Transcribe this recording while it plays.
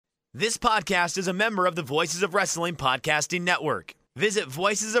This podcast is a member of the Voices of Wrestling Podcasting Network. Visit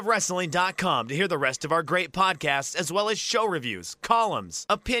voicesofwrestling.com to hear the rest of our great podcasts, as well as show reviews, columns,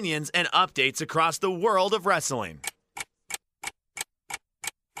 opinions, and updates across the world of wrestling.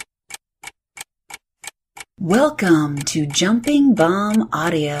 Welcome to Jumping Bomb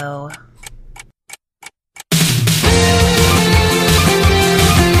Audio.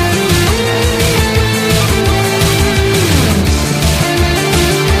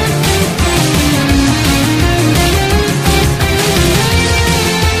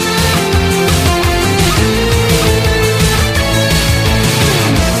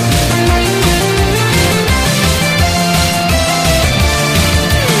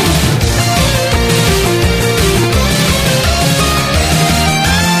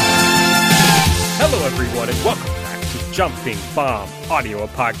 Jumping Bomb Audio, a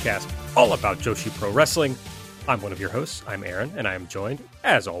podcast all about Joshi Pro Wrestling. I'm one of your hosts. I'm Aaron, and I am joined,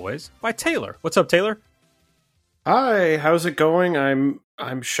 as always, by Taylor. What's up, Taylor? Hi, how's it going?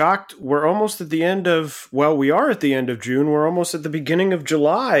 I'm shocked. We're almost at the end of, well, we are at the end of June. We're almost at the beginning of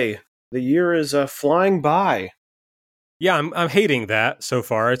July. The year is flying by. Yeah, I'm hating that so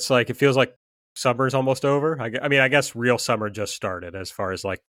far. It's like, it feels like summer's almost over. I mean, I guess real summer just started as far as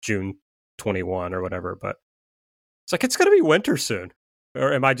like June 21 or whatever, but it's like, it's going to be winter soon.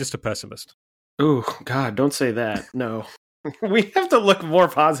 Or am I just a pessimist? Ooh, God, don't say that. No. We have to look more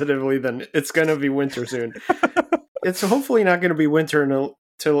positively than it's going to be winter soon. It's hopefully not going to be winter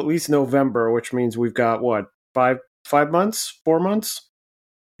till at least November, which means we've got, what, 5 months? 4 months?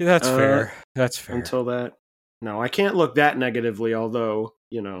 Yeah, that's fair. That's fair. Until that. No, I can't look that negatively, although,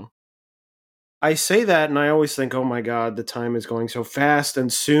 you know. I say that and I always think, oh my God, the time is going so fast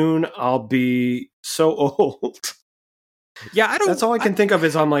and soon I'll be so old. Yeah, that's all I can think of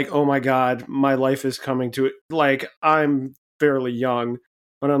is I'm like, oh my God, my life is coming to it. Like, I'm fairly young,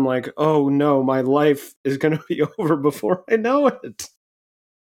 but I'm like, oh no, my life is going to be over before I know it.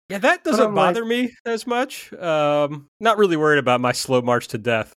 Yeah, that doesn't bother me as much. Not really worried about my slow march to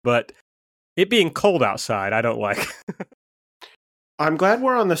death, but it being cold outside, I don't like. I'm glad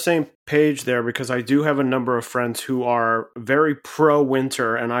we're on the same page there because I do have a number of friends who are very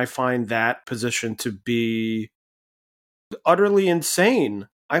pro-winter, and I find that position to be utterly insane.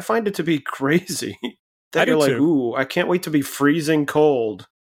 I find it to be crazy. That you're like, ooh, I can't wait to be freezing cold.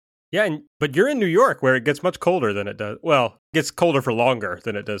 Yeah, but you're in New York where it gets much colder than it does. Well, it gets colder for longer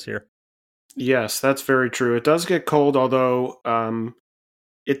than it does here. Yes, that's very true. It does get cold, although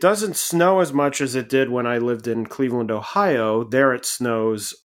it doesn't snow as much as it did when I lived in Cleveland, Ohio. There it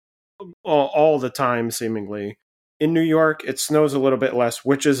snows all the time, seemingly. In New York, it snows a little bit less,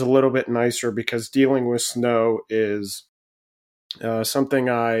 which is a little bit nicer because dealing with snow is something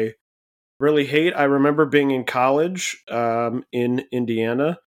I really hate. I remember being in college in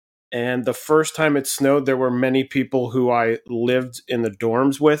Indiana, and the first time it snowed, there were many people who I lived in the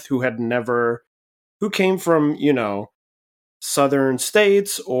dorms with who came from, you know, southern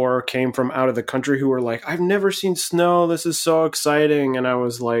states or came from out of the country who were like, I've never seen snow. This is so exciting. And I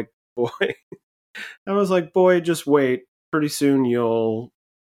was like, boy, just wait. Pretty soon you'll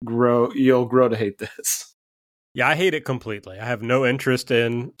grow to hate this. Yeah, I hate it completely. I have no interest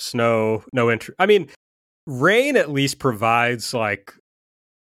in snow, I mean, rain at least provides like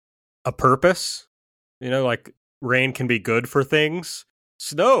a purpose. You know, like rain can be good for things.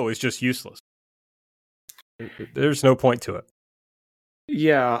 Snow is just useless. There's no point to it.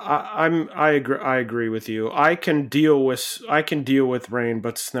 Yeah, I agree with you. I can deal with rain,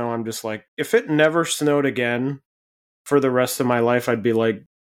 but snow, I'm just like, if it never snowed again for the rest of my life, I'd be like,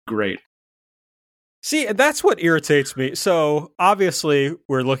 great. See, that's what irritates me. So obviously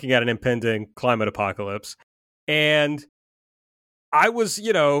we're looking at an impending climate apocalypse. And I was,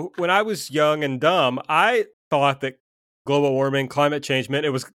 you know, when I was young and dumb, I thought that global warming, climate change meant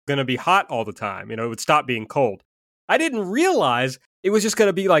it was going to be hot all the time. You know, it would stop being cold. I didn't realize it was just going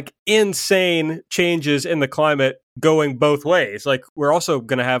to be like insane changes in the climate going both ways. Like we're also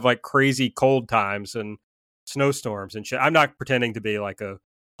going to have like crazy cold times and snowstorms and shit. I'm not pretending to be like a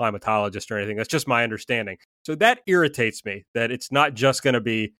climatologist or anything. That's just my understanding. So that irritates me that it's not just going to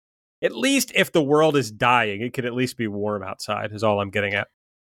be, at least if the world is dying, it could at least be warm outside is all I'm getting at.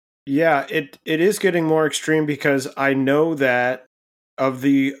 Yeah, it is getting more extreme because I know that of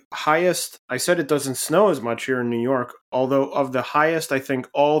the highest, I said it doesn't snow as much here in New York, although of the highest, I think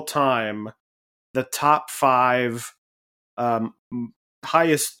all time, the top 5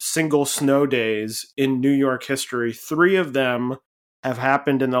 highest single snow days in New York history, 3 of them have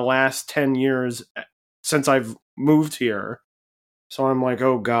happened in the last 10 years since I've moved here. So I'm like,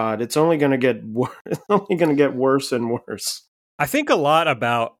 oh God, it's only going to get worse and worse. I think a lot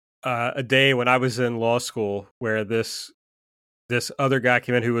about a day when I was in law school where this other guy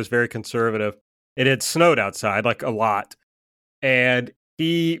came in who was very conservative. It had snowed outside, like a lot. And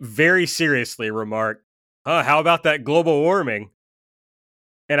he very seriously remarked, how about that global warming?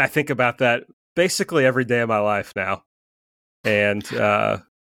 And I think about that basically every day of my life now. And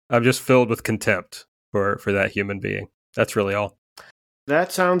I'm just filled with contempt for that human being. That's really all.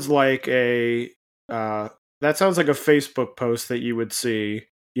 That sounds like a Facebook post that you would see.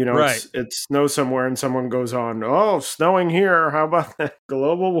 You know, right. It snows somewhere and someone goes on, "Oh, snowing here. How about that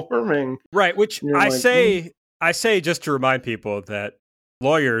global warming?" Right, which I say just to remind people that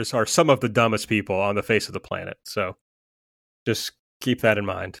lawyers are some of the dumbest people on the face of the planet. So just keep that in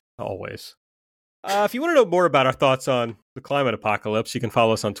mind always. If you want to know more about our thoughts on the climate apocalypse, you can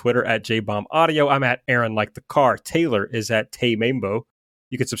follow us on Twitter at JBombAudio. I'm at Aaron Like the Car. Taylor is at Tay Mambo.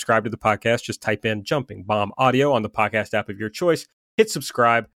 You can subscribe to the podcast. Just type in Jumping Bomb Audio on the podcast app of your choice. Hit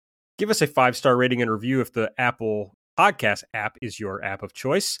subscribe. Give us a 5-star rating and review if the Apple Podcast app is your app of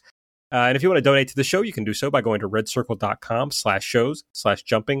choice. And if you want to donate to the show, you can do so by going to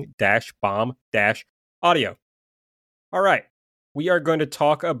redcircle.com/shows/jumping-bomb-audio. All right. We are going to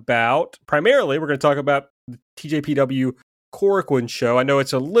talk about, primarily, we're going to talk about the TJPW Korakuen show. I know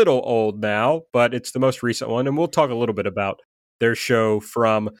it's a little old now, but it's the most recent one. And we'll talk a little bit about their show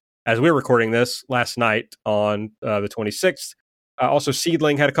from, as we're recording this, last night on the 26th. Also,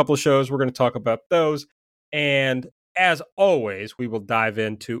 SEAdLINNNG had a couple of shows. We're going to talk about those. And as always, we will dive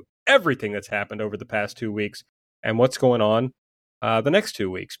into everything that's happened over the past 2 weeks and what's going on the next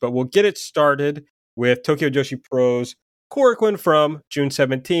 2 weeks. But we'll get it started with Tokyo Joshi Pro's Korakuen from June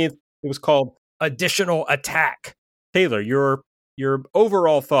 17th. It was called Additional Attack. Taylor, your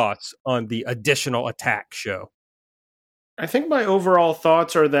overall thoughts on the Additional Attack show? I think my overall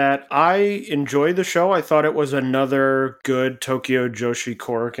thoughts are that I enjoyed the show. I thought it was another good Tokyo Joshi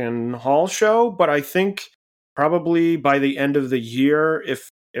Korakuen Hall show, but I think probably by the end of the year, if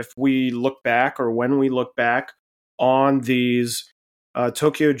we look back or when we look back on these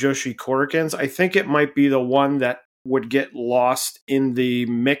Tokyo Joshi Korakuens, I think it might be the one that would get lost in the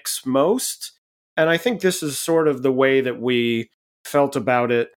mix most. And I think this is sort of the way that we felt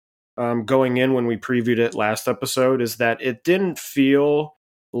about it going in when we previewed it last episode, is that it didn't feel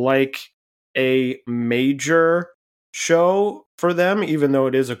like a major show for them, even though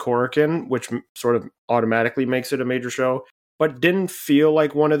it is a Korakuen, which sort of automatically makes it a major show, but didn't feel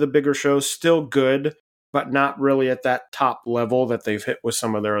like one of the bigger shows. Still good, but not really at that top level that they've hit with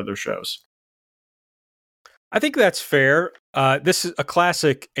some of their other shows. I think that's fair. This is a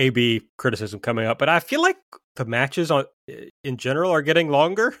classic AB criticism coming up, but I feel like the matches in general are getting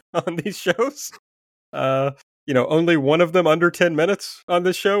longer on these shows. Only one of them under 10 minutes on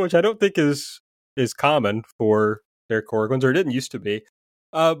this show, which I don't think is common for their Korakuens, or it didn't used to be.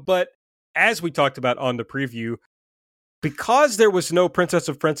 But as we talked about on the preview, because there was no Princess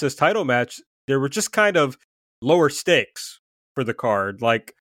of Princess title match, there were just kind of lower stakes for the card.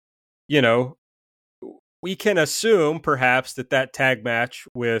 Like, we can assume perhaps that tag match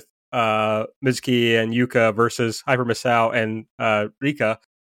with Mizuki and Yuka versus Hyper Misao and Rika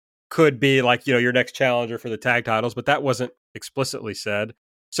could be like, your next challenger for the tag titles, but that wasn't explicitly said.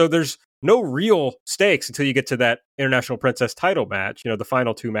 So there's no real stakes until you get to that International Princess title match, the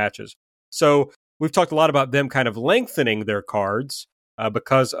final 2 matches. So we've talked a lot about them kind of lengthening their cards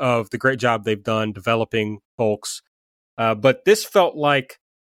because of the great job they've done developing folks. But this felt like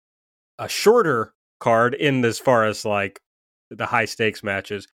a shorter card in as far as like the high stakes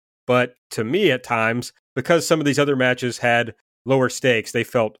matches. But to me at times, because some of these other matches had lower stakes, they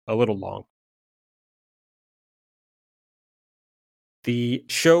felt a little long. The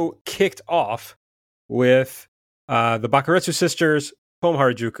show kicked off with the Bakuretsu sisters, Home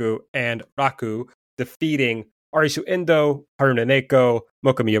Harajuku, and Raku defeating Arisu Endo, Haruna Neko,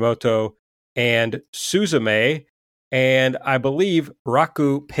 Moka Miyamoto, and Suzume. And I believe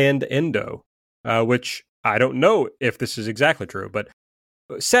Raku pinned Endo, which I don't know if this is exactly true, but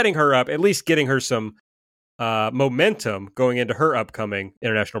setting her up, at least getting her some momentum going into her upcoming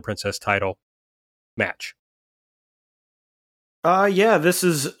International Princess title match. This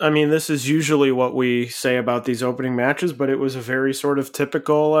is usually what we say about these opening matches, but it was a very sort of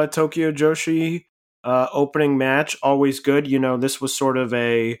typical Tokyo Joshi opening match. Always good. This was sort of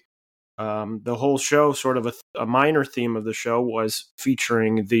the whole show, sort of a minor theme of the show was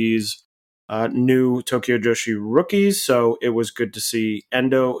featuring these new Tokyo Joshi rookies. So it was good to see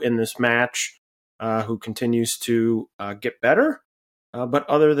Endo in this match, who continues to get better. But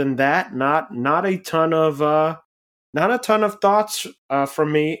other than that, not a ton of thoughts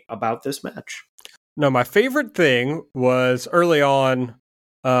from me about this match. No, my favorite thing was early on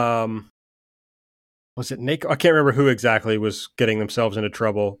Was it Nako? I can't remember who exactly was getting themselves into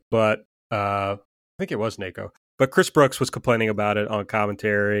trouble, but I think it was Nako. But Chris Brooks was complaining about it on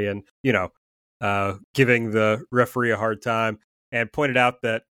commentary and, giving the referee a hard time and pointed out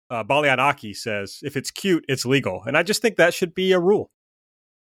that Balianaki says, if it's cute, it's legal. And I just think that should be a rule.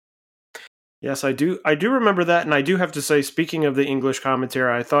 Yes, I do. I do remember that, and I do have to say, speaking of the English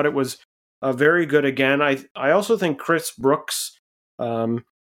commentary, I thought it was very good again. I also think Chris Brooks.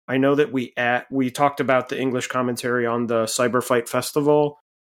 I know that we talked about the English commentary on the Cyberfight Festival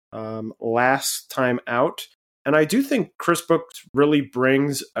last time out, and I do think Chris Brooks really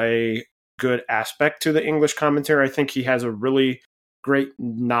brings a good aspect to the English commentary. I think he has a really great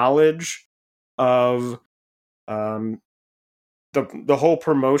knowledge of the whole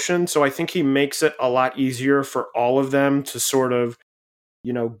promotion. So I think he makes it a lot easier for all of them to sort of,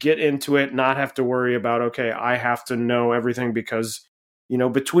 get into it, not have to worry about, okay, I have to know everything because,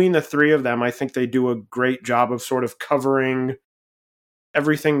 between the three of them, I think they do a great job of sort of covering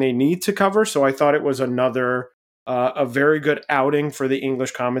everything they need to cover. So I thought it was a very good outing for the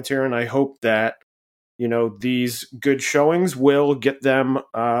English commentary. And I hope that, these good showings will get them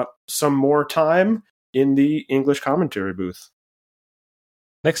some more time in the English commentary booth.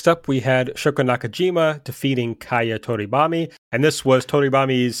 Next up, we had Shoko Nakajima defeating Kaya Toribami, and this was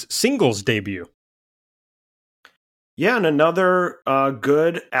Toribami's singles debut. Yeah, and another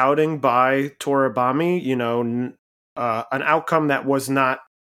good outing by Toribami, an outcome that was not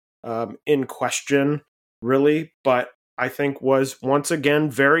in question, really, but I think was once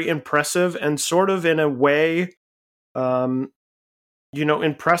again very impressive and sort of in a way,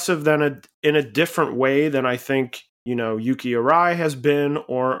 impressive in a different way than I think, Yuki Arai has been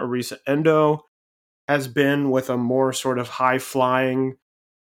or Arisa Endo has been, with a more sort of high-flying,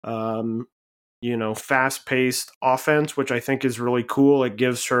 fast-paced offense, which I think is really cool.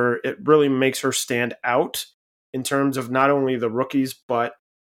 It really makes her stand out in terms of not only the rookies, but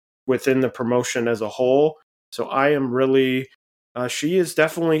within the promotion as a whole. So I am really, she is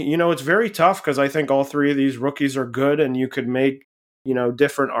definitely, it's very tough because I think all three of these rookies are good, and you could make,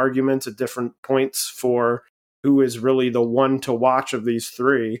 different arguments at different points for who is really the one to watch of these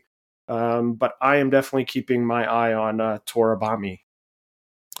three. But I am definitely keeping my eye on Toribami.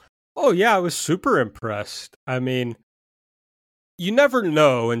 Oh, yeah, I was super impressed. I mean, you never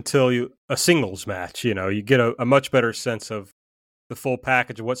know until a singles match, you get a much better sense of the full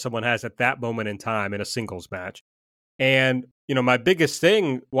package of what someone has at that moment in time in a singles match. And, my biggest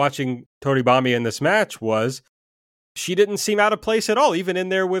thing watching Toribami in this match was she didn't seem out of place at all, even in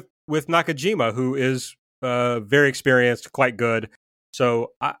there with Nakajima, who is very experienced, quite good.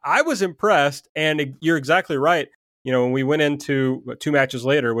 So I was impressed, and you're exactly right. When we went into 2 matches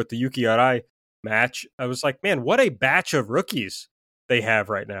later with the Yuki Arai match, I was like, man, what a batch of rookies they have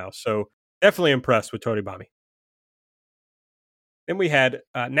right now. So definitely impressed with Toribami. Then we had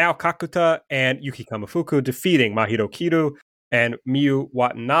Nao Kakuta and Yuki Kamifuku defeating Mahiro Kiru and Miyu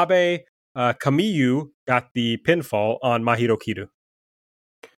Watanabe. Kamiyu got the pinfall on Mahiro Kiru.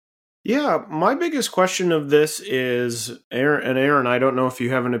 Yeah, my biggest question of this is, Aaron, I don't know if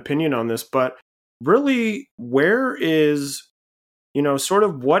you have an opinion on this, but really, where is, sort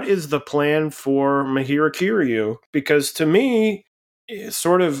of what is the plan for Mahiro Kiryu? Because to me,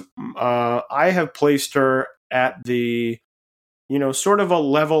 sort of, I have placed her at the, sort of a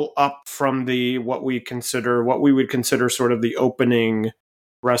level up from what we would consider sort of the opening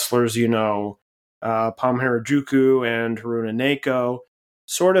wrestlers, Pam Harajuku and Haruna Neko,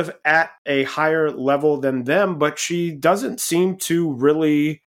 sort of at a higher level than them, but she doesn't seem to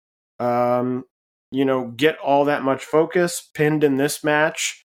really, get all that much focus, pinned in this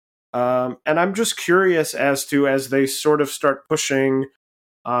match. And I'm just curious as they sort of start pushing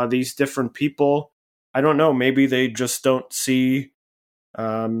these different people, I don't know, maybe they just don't see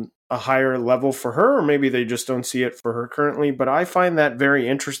a higher level for her, or maybe they just don't see it for her currently. But I find that very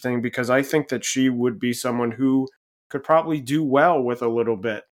interesting because I think that she would be someone who could probably do well with a little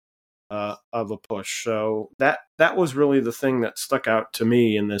bit of a push. So that was really the thing that stuck out to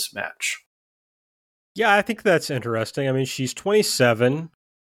me in this match. Yeah, I think that's interesting. I mean, she's 27.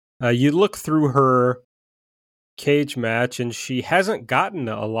 You look through her cage match, and she hasn't gotten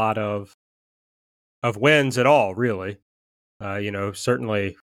a lot of wins at all, really.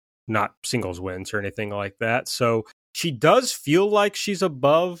 Certainly not singles wins or anything like that. So she does feel like she's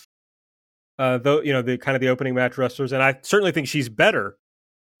above, the kind of the opening match wrestlers, and I certainly think she's better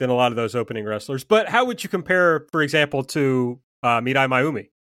than a lot of those opening wrestlers. But how would you compare, for example, to Mirai Mayumi?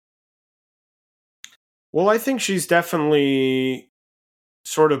 Well, I think she's definitely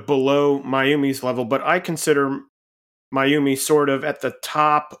sort of below Mayumi's level, but I consider Mayumi sort of at the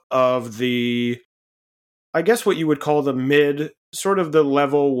top of the, I guess what you would call the mid, sort of the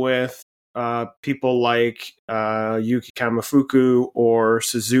level with people like Yuki Kamifuku or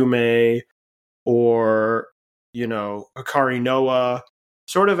Suzume or, Hikari Noa,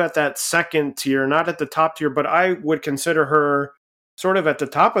 sort of at that second tier, not at the top tier, but I would consider her sort of at the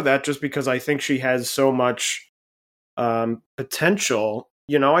top of that just because I think she has so much potential.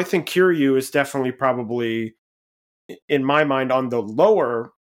 I think Kiryu is definitely probably, in my mind, on the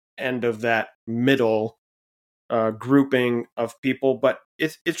lower end of that middle grouping of people, but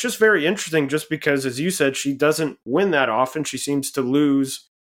it's just very interesting just because, as you said, she doesn't win that often. She seems to lose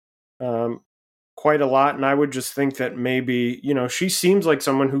quite a lot, and I would just think that maybe, she seems like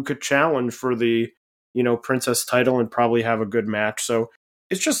someone who could challenge for the, princess title and probably have a good match. So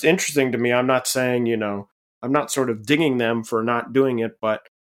it's just interesting to me. I'm not saying, I'm not sort of dinging them for not doing it, but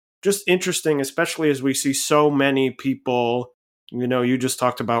just interesting, especially as we see so many people, you just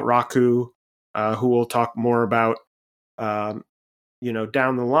talked about Raku, who we'll talk more about, down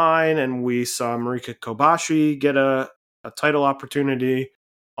the line. And we saw Marika Kobashi get a title opportunity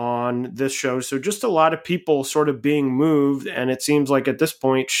on this show. So just a lot of people sort of being moved. And it seems like at this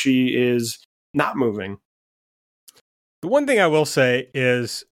point, she is not moving. The one thing I will say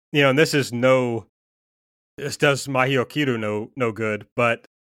is, and this does Mahio Kiru no good, but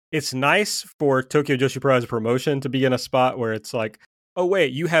it's nice for Tokyo Joshi Pro as a promotion to be in a spot where it's like, oh,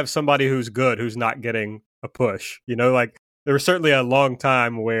 wait, you have somebody who's good, who's not getting a push. Like there was certainly a long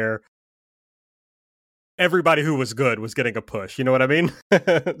time where everybody who was good was getting a push. You know what I mean?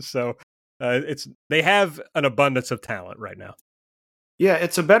 So they have an abundance of talent right now. Yeah,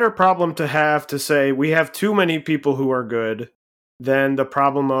 it's a better problem to say we have too many people who are good than the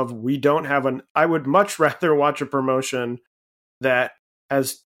problem of we don't have I would much rather watch a promotion that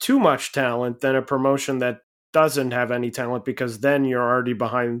has too much talent than a promotion that doesn't have any talent, because then you're already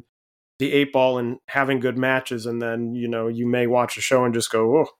behind the 8 ball and having good matches, and then you may watch a show and just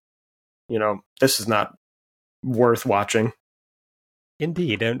go, oh, this is not worth watching.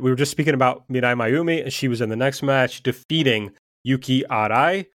 Indeed, and we were just speaking about Mirai Mayumi, and she was in the next match defeating Yuki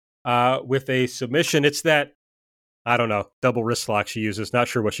Arai with a submission. It's that, I don't know, double wrist lock she uses. Not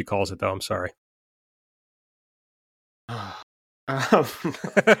sure what she calls it though. I'm sorry. I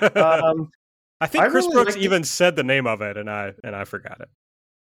think Chris really Brooks even said the name of it, and I forgot it.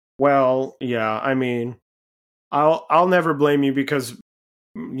 Well, yeah, I mean, I'll never blame you because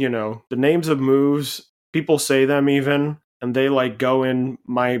the names of moves, people say them even, and they like go in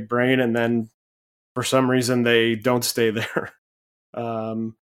my brain, and then for some reason they don't stay there.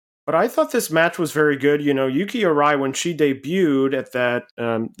 But I thought this match was very good. Yuki Arai, when she debuted at that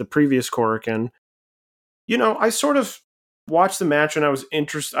the previous Korakuen, I sort of watched the match and I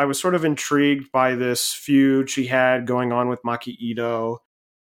was sort of intrigued by this feud she had going on with Maki Ito.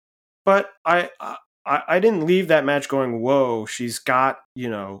 But I didn't leave that match going, whoa, she's got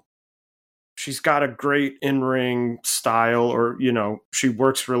a great in-ring style, or, she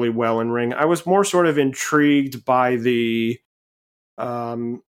works really well in ring. I was more sort of intrigued by the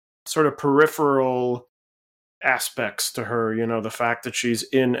sort of peripheral aspects to her, the fact that she's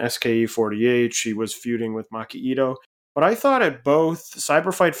in SKE 48, she was feuding with Maki Ito. But I thought at both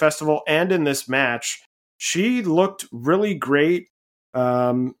Cyberfight Festival and in this match, she looked really great.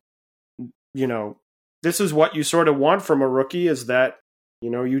 This is what you sort of want from a rookie, is that,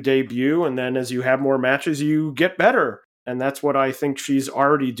 you debut, and then as you have more matches, you get better. And that's what I think she's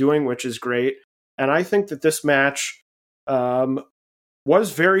already doing, which is great. And I think that this match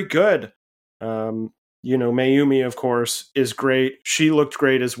was very good. Mayumi, of course, is great. She looked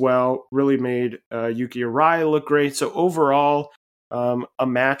great as well. Really made Yuki Arai look great. So overall, a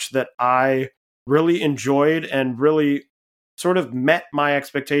match that I really enjoyed and really sort of met my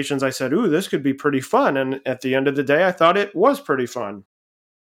expectations. I said, ooh, this could be pretty fun. And at the end of the day, I thought it was pretty fun.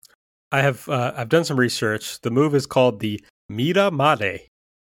 I've done some research. The move is called the Mira Mare.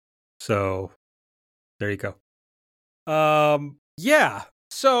 So there you go. Yeah.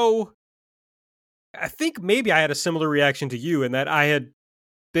 So I think maybe I had a similar reaction to you in that I had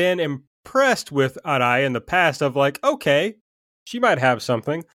been impressed with Arai in the past of like, okay, she might have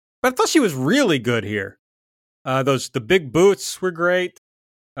something. But I thought she was really good here. The big boots were great.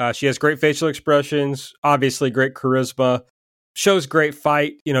 She has great facial expressions, obviously great charisma, shows great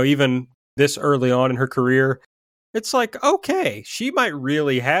fight, even this early on in her career. It's like, okay, she might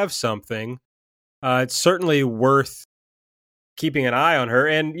really have something. It's certainly worth keeping an eye on her.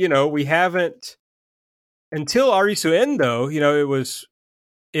 And, we haven't, until Arisu Endo,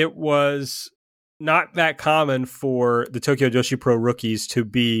 it was not that common for the Tokyo Joshi Pro rookies to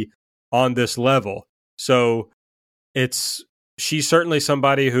be on this level. So she's certainly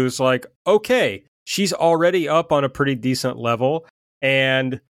somebody who's like, okay, she's already up on a pretty decent level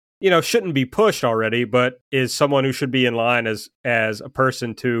and, shouldn't be pushed already, but is someone who should be in line as a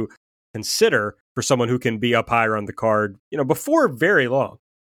person to consider for someone who can be up higher on the card, before very long.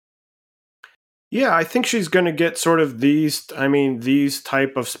 Yeah, I think she's going to get sort of these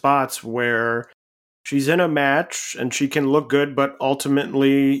type of spots where she's in a match and she can look good, but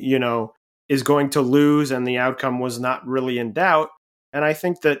ultimately, is going to lose and the outcome was not really in doubt. And I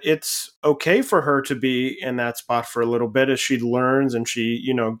think that it's okay for her to be in that spot for a little bit as she learns and she,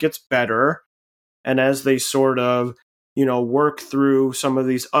 gets better. And as they sort of, work through some of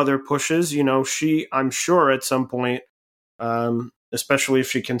these other pushes, I'm sure at some point, especially if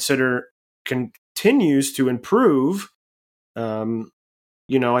she continues to improve,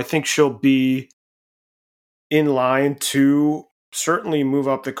 I think she'll be in line to certainly move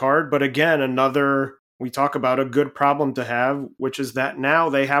up the card. But again, we talk about a good problem to have, which is that now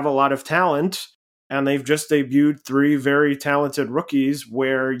they have a lot of talent and they've just debuted 3 very talented rookies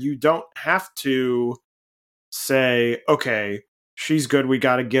where you don't have to say, okay, she's good, we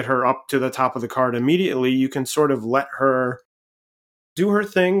got to get her up to the top of the card immediately. You can sort of let her do her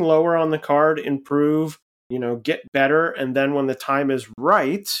thing, lower on the card, improve, get better. And then when the time is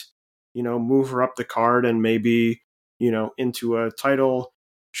right, move her up the card and maybe, into a title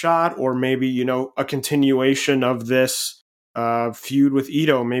shot or maybe, a continuation of this feud with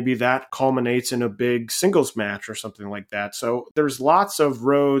Ito. Maybe that culminates in a big singles match or something like that. So there's lots of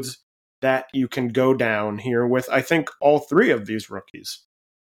roads that you can go down here with, I think, all 3 of these rookies.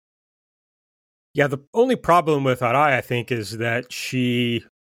 Yeah, the only problem with Arai, I think, is that she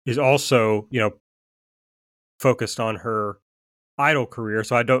is also, focused on her idol career.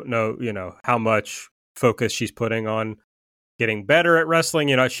 So I don't know, how much focus she's putting on getting better at wrestling.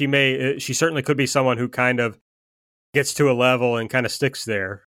 She certainly could be someone who kind of gets to a level and kind of sticks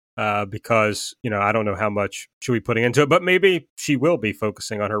there because, I don't know how much she'll be putting into it, but maybe she will be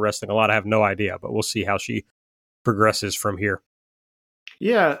focusing on her wrestling a lot. I have no idea, but we'll see how she progresses from here.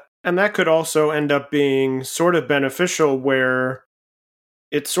 Yeah. And that could also end up being sort of beneficial where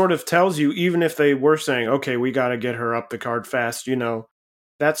it sort of tells you, even if they were saying, okay, we got to get her up the card fast,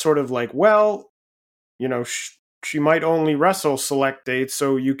 that's sort of like, well, she might only wrestle select dates,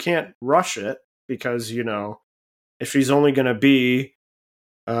 so you can't rush it because, if she's only going to be,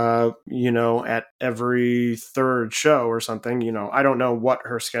 at every 3rd show or something, I don't know what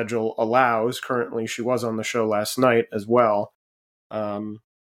her schedule allows. Currently, she was on the show last night as well.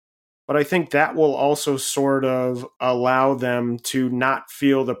 But I think that will also sort of allow them to not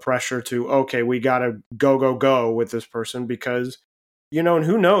feel the pressure to, okay, we got to go with this person because, and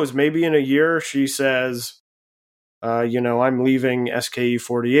who knows, maybe in a year she says, I'm leaving SKE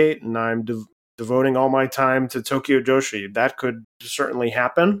 48 and I'm devoting all my time to Tokyo Joshi. That could certainly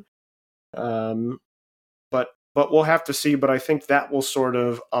happen. But we'll have to see. But I think that will sort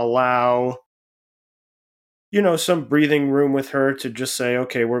of allow some breathing room with her to just say,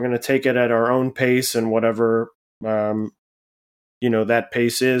 okay, we're going to take it at our own pace and whatever, that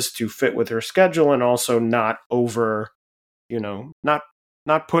pace is to fit with her schedule and also not over, not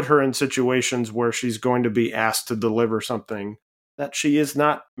put her in situations where she's going to be asked to deliver something that she is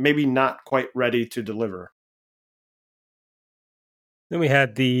maybe not quite ready to deliver. Then we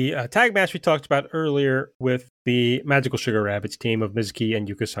had the tag match we talked about earlier with the Magical Sugar Rabbits team of Mizuki and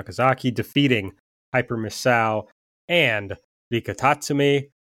Yuka Sakazaki defeating Hyper Misao and Rika Tatsumi.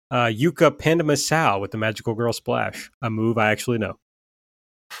 Yuka pinned Misao with the Magical Girl Splash, a move I actually know.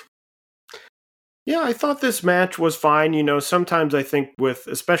 Yeah, I thought this match was fine. Sometimes I think with,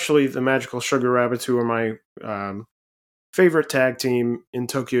 especially the Magical Sugar Rabbits, who are my favorite tag team in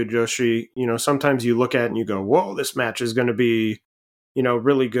Tokyo Joshi, sometimes you look at it and you go, whoa, this match is going to be,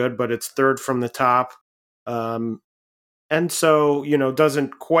 really good, but it's 3rd from the top. And so,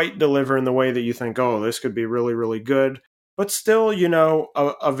 doesn't quite deliver in the way that you think, oh, this could be really, really good. But still,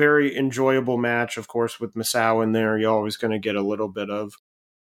 a very enjoyable match, of course, with Misao in there. You're always going to get a little bit of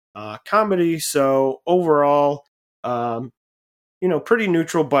comedy. So overall, pretty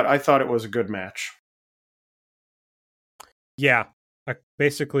neutral, but I thought it was a good match. Yeah, I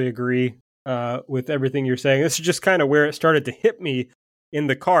basically agree with everything you're saying. This is just kind of where it started to hit me in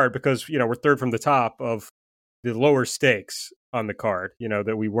the card because, we're 3rd from the top of the lower stakes on the card,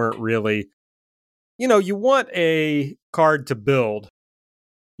 that we weren't really, you want a card to build,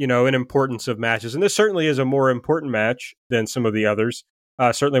 in importance of matches. And this certainly is a more important match than some of the others,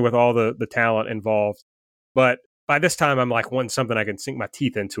 certainly with all the talent involved. But by this time, I'm like wanting something I can sink my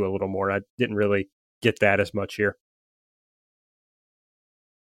teeth into a little more. I didn't really get that as much here.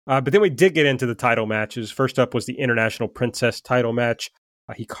 But then we did get into the title matches. First up was the International Princess title match.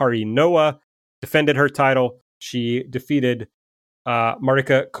 Hikari Noa defended her title. She defeated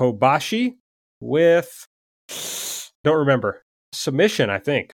Marika Kobashi with, don't remember, submission, I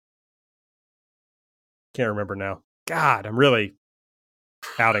think. Can't remember now. God, I'm really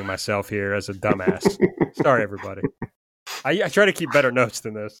outing myself here as a dumbass. Sorry, everybody. I try to keep better notes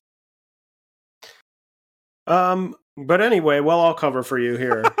than this. But anyway, well, I'll cover for you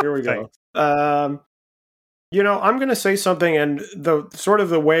here. Here we go. I'm going to say something, and the sort of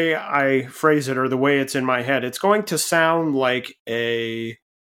the way I phrase it, or the way it's in my head, it's going to sound like an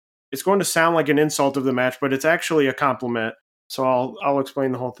insult of the match, but it's actually a compliment. So I'll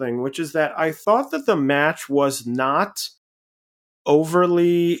explain the whole thing, which is that I thought that the match was not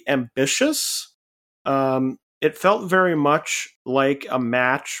overly ambitious. It felt very much like a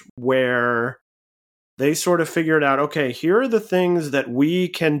match where they sort of figured out, okay, here are the things that we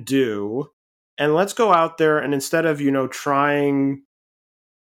can do, and let's go out there and instead of, trying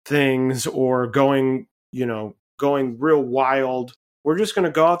things or going real wild, we're just going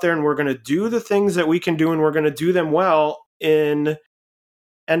to go out there and we're going to do the things that we can do, and we're going to do them well. And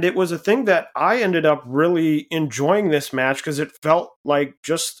it was a thing that I ended up really enjoying this match because it felt like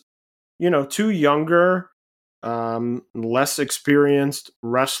just, two younger, less experienced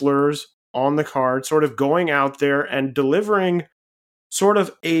wrestlers on the card, sort of going out there and delivering sort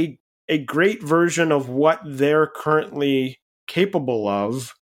of a great version of what they're currently capable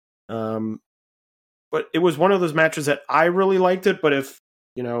of. But it was one of those matches that I really liked it. But if,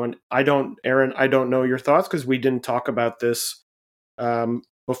 and Aaron, I don't know your thoughts because we didn't talk about this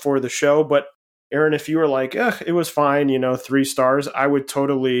before the show. But Aaron, if you were like, it was fine, 3 stars, I would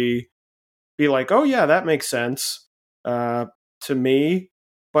totally be like, oh yeah, that makes sense to me.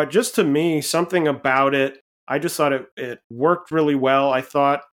 But just to me, something about it, I just thought it worked really well. I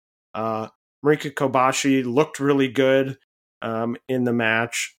thought Marika Kobashi looked really good in the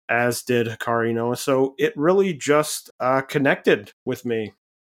match, as did Hikari Noa. So it really just connected with me.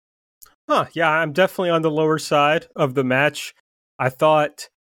 Yeah, I'm definitely on the lower side of the match. I thought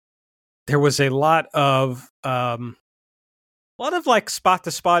there was a lot of like spot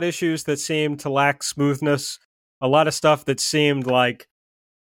to spot issues that seemed to lack smoothness. A lot of stuff that seemed like,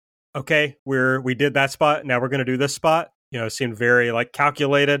 okay, we did that spot, now we're going to do this spot. It seemed very like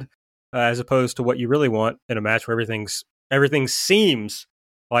calculated, as opposed to what you really want in a match where everything seems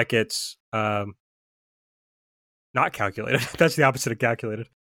like it's not calculated. That's the opposite of calculated.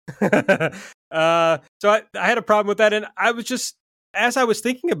 So I had a problem with that, and I was just, as I was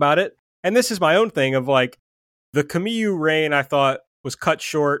thinking about it, and this is my own thing of like the Kamiyu reign, I thought was cut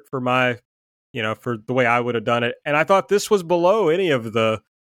short for my, for the way I would have done it, and I thought this was below any of the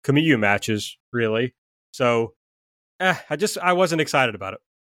Kamiyu matches, really. So, I wasn't excited about it.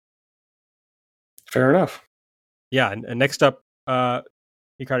 Fair enough. Yeah, and next up,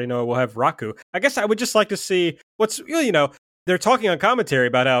 Hikari Noa will have Raku. I guess I would just like to see what's, they're talking on commentary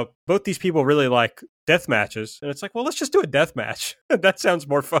about how both these people really like death matches, and it's like, well, let's just do a death match. That sounds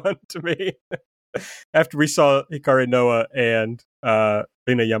more fun to me. After we saw Hikari Noa and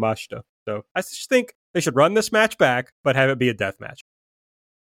Rina Yamashita. So I just think they should run this match back, but have it be a death match.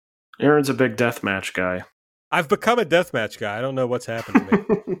 Aaron's a big deathmatch guy. I've become a deathmatch guy. I don't know what's happened to me,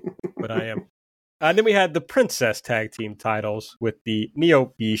 but I am. And then we had the Princess Tag Team titles with the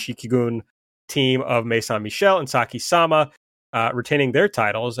Niobe Shikigun team of Mei San Michelle and Saki Sama retaining their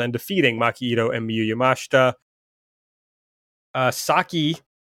titles and defeating Maki Ito and Miyu Yamashita. Saki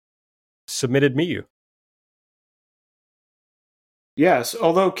submitted Miyu. Yes,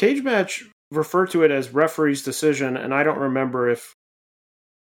 although Cage Match referred to it as referee's decision, and I don't remember if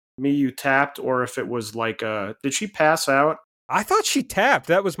Miyu tapped or if it was like did she pass out? I thought she tapped.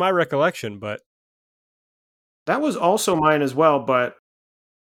 That was my recollection, but that was also mine as well, but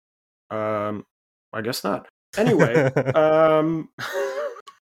I guess not. Anyway,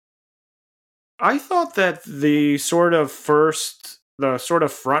 I thought that the sort of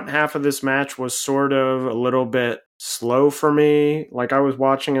front half of this match was sort of a little bit slow for me. Like, I was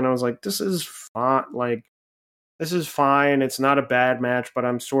watching and I was like, this is fine. Like, this is fine. It's not a bad match, but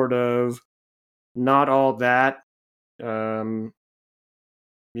I'm sort of not all that.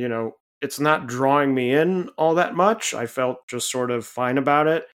 It's not drawing me in all that much. I felt just sort of fine about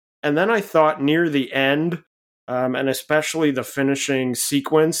it. And then I thought near the end, and especially the finishing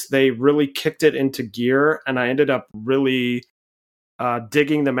sequence, they really kicked it into gear, and I ended up really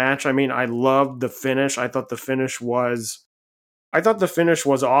digging the match. I mean, I loved the finish. I thought the finish was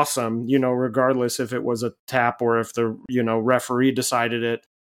awesome, regardless if it was a tap or if the, referee decided it.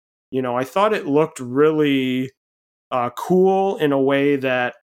 I thought it looked really cool in a way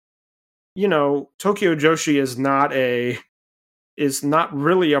that Tokyo Joshi is not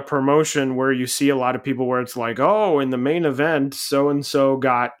really a promotion where you see a lot of people where it's like, oh, in the main event, so-and-so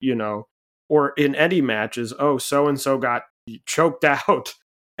got, or in any matches, oh, so-and-so got choked out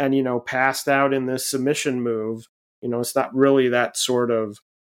and, passed out in this submission move. It's not really that sort of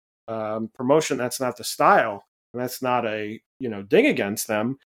promotion. That's not the style. And that's not a, ding against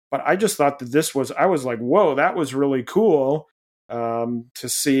them. But I just thought that I was like, whoa, that was really cool to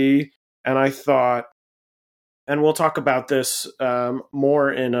see. And I thought, and we'll talk about this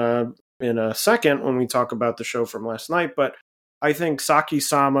more in a second when we talk about the show from last night. But I think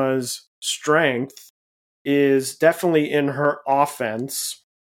Saki-sama's strength is definitely in her offense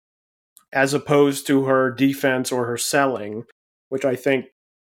as opposed to her defense or her selling, which I think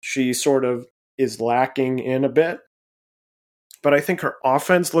she sort of is lacking in a bit. But I think her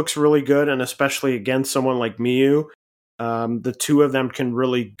offense looks really good, and especially against someone like Miyu, the two of them can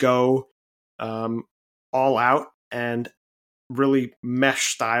really go all out and really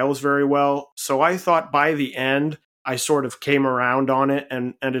mesh styles very well. So I thought by the end, I sort of came around on it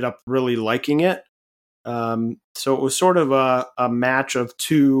and ended up really liking it. So it was sort of a match of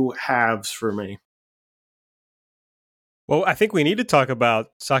two halves for me. Well, I think we need to talk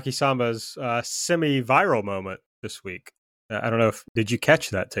about Saki-sama's semi-viral moment this week. I don't know did you catch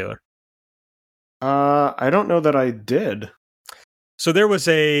that, Taylor? I don't know that I did. So there was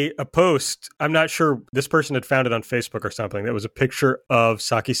a post, I'm not sure, this person had found it on Facebook or something, that was a picture of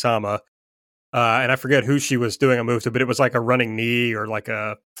Saki-sama, and I forget who she was doing a move to, but it was like a running knee or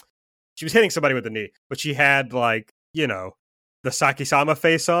she was hitting somebody with the knee, but she had the Saki-sama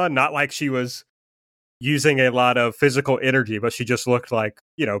face on, not like she was using a lot of physical energy, but she just looked like,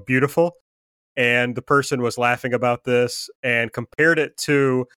 beautiful. And the person was laughing about this and compared it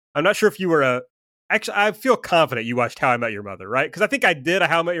to, I'm not sure if you were actually, I feel confident you watched How I Met Your Mother, right? Because I think I did a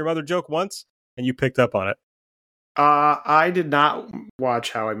How I Met Your Mother joke once, and you picked up on it. I did not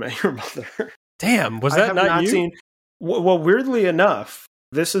watch How I Met Your Mother. Damn, was that not you? Well, weirdly enough,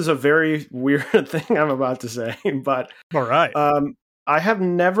 this is a very weird thing I'm about to say, but all right. I have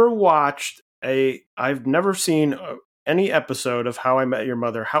never watched I've never seen any episode of How I Met Your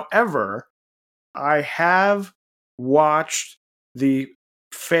Mother. However, I have watched the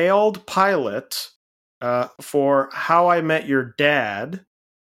failed pilot for How I Met Your Dad,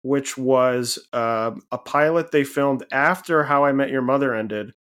 which was a pilot they filmed after How I Met Your Mother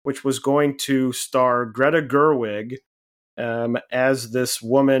ended, which was going to star Greta Gerwig as this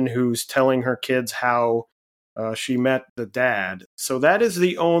woman who's telling her kids how she met the dad. So that is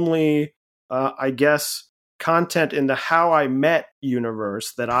the only, I guess, content in the How I Met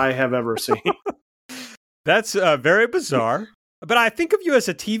universe that I have ever seen. That's very bizarre. But I think of you as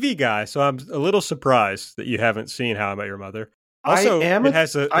a TV guy, so I'm a little surprised that you haven't seen How I Met Your Mother. Also, it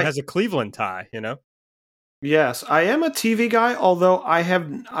has a Cleveland tie, Yes, I am a TV guy, although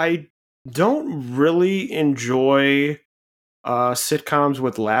I don't really enjoy sitcoms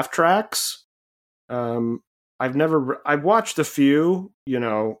with laugh tracks. I've watched a few,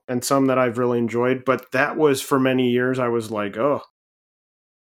 and some that I've really enjoyed, but that was for many years. I was like, oh,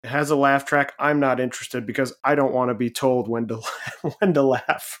 it has a laugh track. I'm not interested because I don't want to be told when to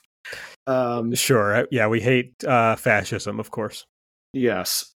laugh. Sure. Yeah, we hate fascism, of course.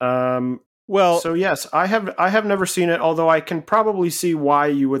 Yes. So yes, I have never seen it, although I can probably see why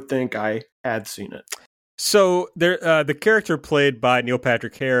you would think I had seen it. So there, the character played by Neil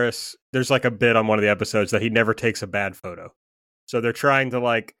Patrick Harris, there's a bit on one of the episodes that he never takes a bad photo. So they're trying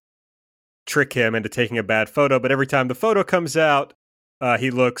to trick him into taking a bad photo, but every time the photo comes out,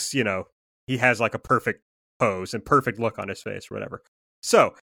 he looks, he has a perfect pose and perfect look on his face or whatever.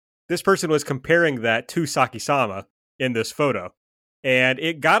 So this person was comparing that to Saki-sama in this photo, and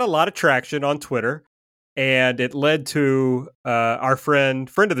it got a lot of traction on Twitter, and it led to our friend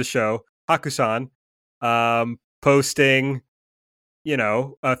of the show, Haku-san, posting,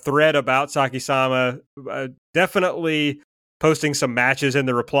 a thread about Saki-sama, definitely posting some matches in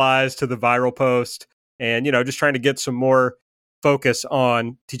the replies to the viral post, and, just trying to get some more focus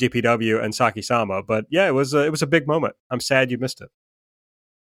on TJPW and Saki-sama. But yeah, it was a big moment. I'm sad you missed it.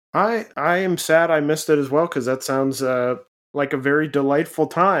 I am sad I missed it as well, because that sounds like a very delightful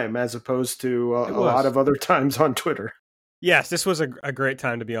time as opposed to a lot of other times on Twitter. Yes, this was a great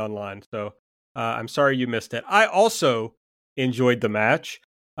time to be online. So I'm sorry you missed it. I also enjoyed the match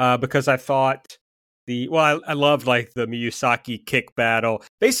because I thought I loved the Miyu-Saki kick battle.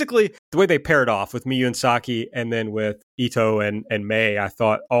 Basically, the way they paired off with Miyu and Saki and then with Ito and Mei, I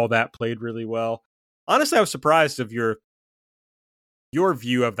thought all that played really well. Honestly, I was surprised of your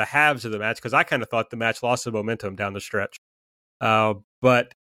view of the halves of the match, because I kind of thought the match lost the momentum down the stretch.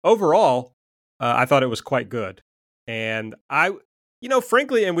 But overall, I thought it was quite good. And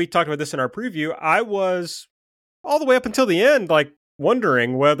frankly, and we talked about this in our preview, I was all the way up until the end, like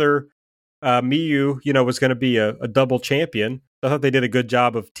wondering whether Miyu, was going to be a double champion. I thought they did a good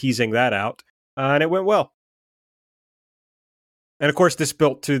job of teasing that out, and it went well. And of course, this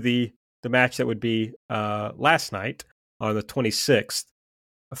built to the match that would be last night on the 26th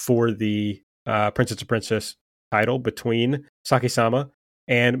for the Princess to Princess title between Saki-sama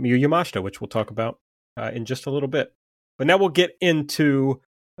and Miyu Yamashita, which we'll talk about in just a little bit. But now we'll get into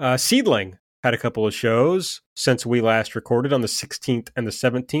SEAdLINNG. Had a couple of shows since we last recorded on the 16th and the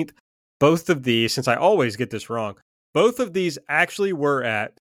 17th. Both of these, since I always get this wrong, both of these actually were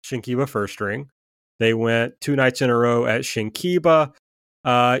at Shinkiba First Ring. They went 2 nights in a row at Shinkiba.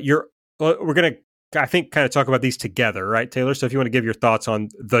 We're going to, I think, kind of talk about these together, right, Taylor? So if you want to give your thoughts on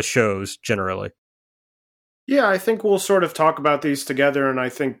the shows generally. Yeah, I think we'll sort of talk about these together, and I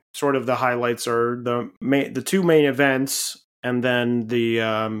think sort of the highlights are the 2 main events, and then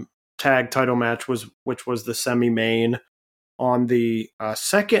the tag title match which was the semi-main on the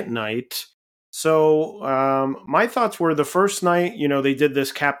second night. So my thoughts were the first night, they did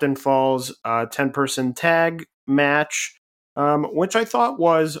this Captain Falls 10-person tag match, which I thought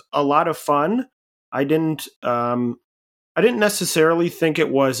was a lot of fun. I didn't necessarily think it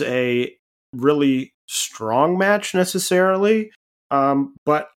was a really strong match necessarily,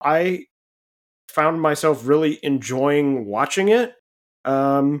 but I found myself really enjoying watching it,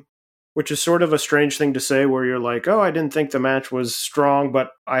 which is sort of a strange thing to say where you're like, oh, I didn't think the match was strong,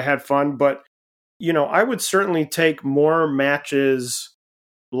 but I had fun. But, I would certainly take more matches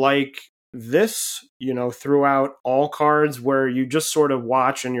like this, throughout all cards where you just sort of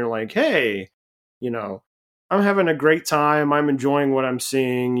watch and you're like, hey, I'm having a great time. I'm enjoying what I'm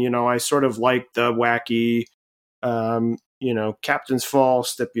seeing. I sort of like the wacky, Captain's Fall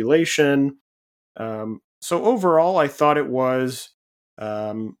stipulation. So overall, I thought it was,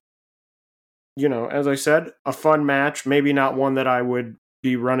 as I said, a fun match. Maybe not one that I would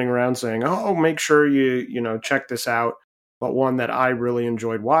be running around saying, oh, make sure you check this out, but one that I really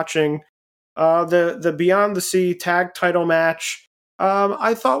enjoyed watching. The Beyond the Sea tag title match,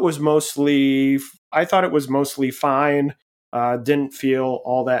 I thought it was mostly fine. Didn't feel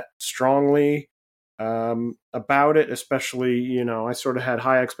all that strongly about it, especially, I sort of had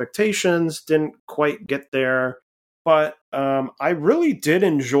high expectations, didn't quite get there. But I really did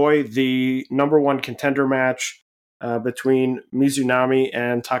enjoy the number 1 contender match between Mizunami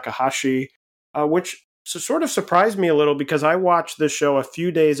and Takahashi, which sort of surprised me a little because I watched this show a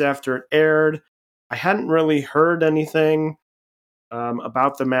few days after it aired. I hadn't really heard anything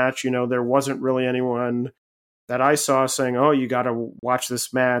about the match. There wasn't really anyone that I saw saying, oh, you got to watch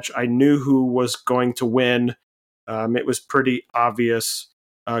this match. I knew who was going to win. It was pretty obvious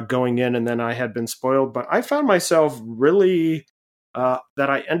going in, and then I had been spoiled. But I found myself really, that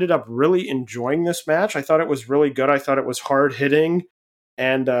I ended up really enjoying this match. I thought it was really good. I thought it was hard-hitting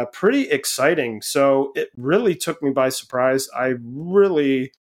and pretty exciting. So it really took me by surprise. I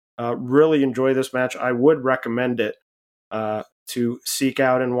really, really enjoy this match. I would recommend it to seek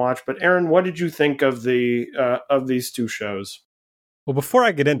out and watch. But Aaron, what did you think of these 2 shows? Well, before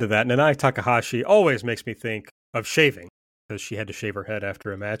I get into that, Nanai Takahashi always makes me think of shaving because she had to shave her head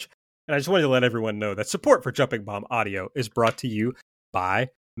after a match. And I just wanted to let everyone know that support for Jumping Bomb Audio is brought to you by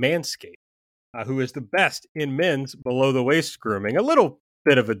Manscaped, who is the best in men's below-the-waist grooming. A little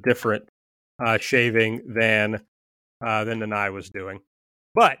bit of a different shaving than Nanai was doing.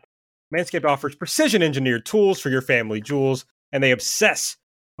 But Manscaped offers precision-engineered tools for your family jewels, and they obsess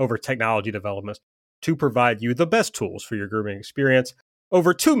over technology developments to provide you the best tools for your grooming experience.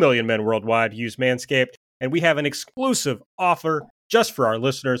 Over 2 million men worldwide use Manscaped, and we have an exclusive offer just for our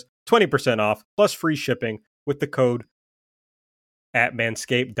listeners, 20% off plus free shipping with the code at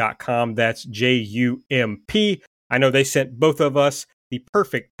manscaped.com. That's JUMP. I know they sent both of us the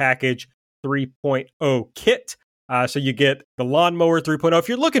Perfect Package 3.0 kit. So you get the Lawnmower 3.0. If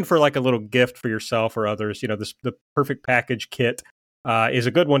you're looking for like a little gift for yourself or others, the Perfect Package kit is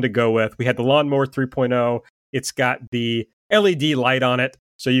a good one to go with. We had the Lawnmower 3.0. It's got the LED light on it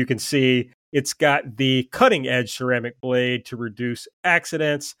so you can see. It's got the cutting edge ceramic blade to reduce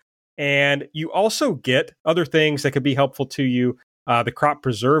accidents. And you also get other things that could be helpful to you. The Crop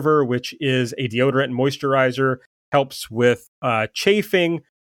Preserver, which is a deodorant and moisturizer, helps with chafing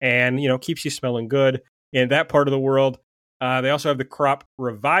and, keeps you smelling good in that part of the world. They also have the Crop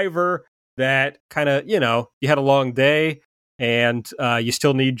Reviver that kind of, you had a long day and you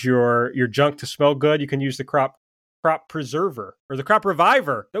still need your junk to smell good. You can use the Crop Preserver or the Crop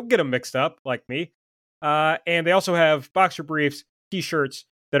Reviver. Don't get them mixed up like me. And they also have boxer briefs, t-shirts,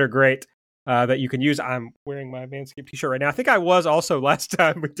 that are great that you can use. I'm wearing my Manscaped t-shirt right now. I think I was also last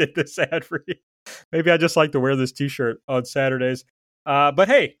time we did this ad free. Maybe I just like to wear this t-shirt on Saturdays. But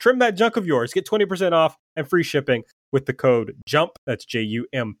hey, trim that junk of yours. Get 20% off and free shipping with the code JUMP. That's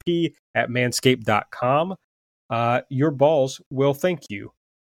JUMP at manscaped.com. Your balls will thank you.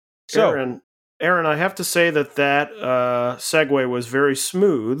 So, Aaron, I have to say that segue was very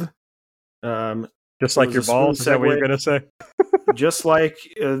smooth. Just like your balls, is that what you're going to say? Just like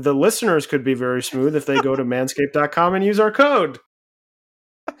the listeners could be very smooth if they go to manscaped.com and use our code.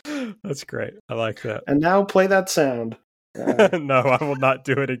 That's great. I like that. And now play that sound. No, I will not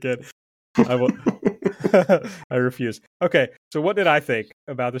do it again. I will. I refuse. Okay, so what did I think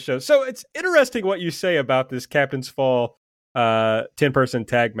about the show? So it's interesting what you say about this Captain's Fall 10-person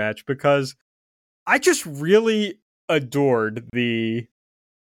tag match, because I just really adored the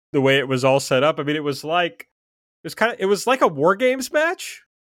way it was all set up. I mean, it was like a War Games match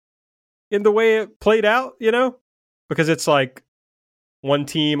in the way it played out, because it's like one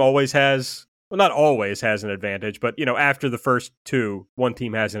team always has, well, not always has an advantage, but after the first two, one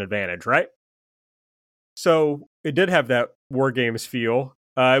team has an advantage, right? So it did have that War Games feel.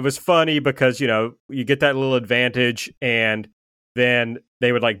 It was funny because, you get that little advantage and then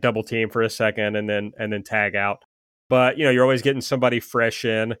they would like double team for a second and then tag out. But, you're always getting somebody fresh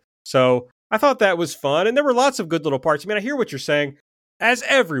in. So I thought that was fun. And there were lots of good little parts. I mean, I hear what you're saying. As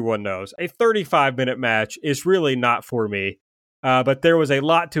everyone knows, a 35-minute match is really not for me. But there was a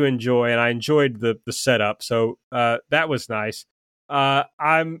lot to enjoy, and I enjoyed the setup. So that was nice.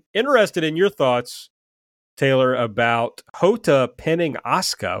 I'm interested in your thoughts, Taylor, about Hota pinning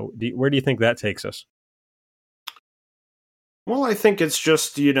Asuka. Where do you think that takes us? Well, I think it's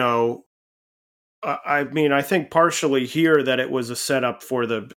just, I think partially here that it was a setup for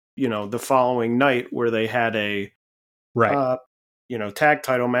the following night where they had a tag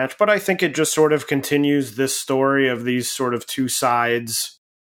title match. But I think it just sort of continues this story of these sort of two sides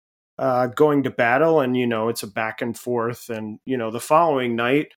going to battle, and, it's a back and forth. And, the following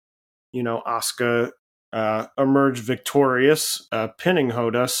night, Asuka emerged victorious, pinning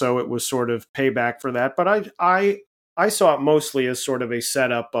Hoda. So it was sort of payback for that. But I saw it mostly as sort of a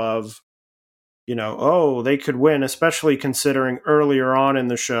setup of, they could win, especially considering earlier on in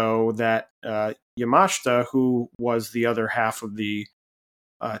the show that Yamashita, who was the other half of the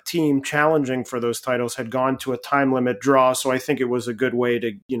team challenging for those titles, had gone to a time limit draw. So I think it was a good way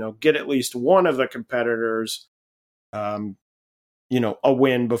to, get at least one of the competitors, a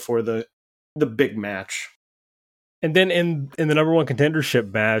win before the big match. And then in the number one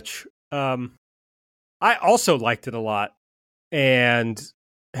contendership match, I also liked it a lot and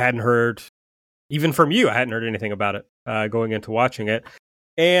hadn't heard, even from you, I hadn't heard anything about it going into watching it.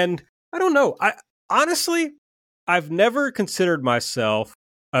 And I don't know. Honestly, I've never considered myself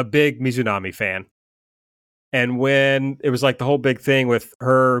a big Mizunami fan. And when it was like the whole big thing with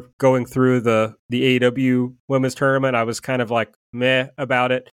her going through the AEW women's tournament, I was kind of like meh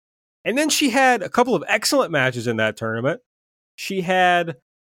about it. And then she had a couple of excellent matches in that tournament. She had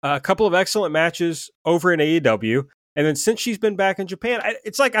a couple of excellent matches over in AEW. And then since she's been back in Japan,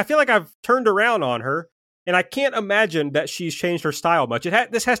 it's like I feel like I've turned around on her. And I can't imagine that she's changed her style much.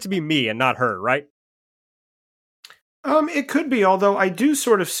 This has to be me and not her, right? It could be, although I do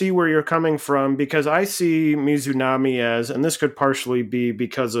sort of see where you're coming from, because I see Mizunami as, and this could partially be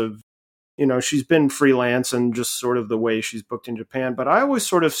because of, she's been freelance and just sort of the way she's booked in Japan, but I always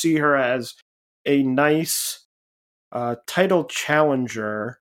sort of see her as a nice title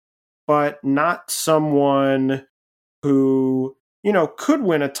challenger, but not someone who, could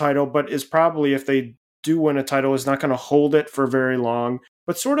win a title, but is probably, if they do win a title, is not going to hold it for very long,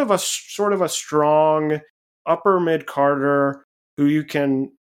 but sort of a strong upper mid-carder who you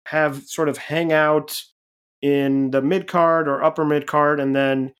can have sort of hang out in the mid-card or upper mid-card, and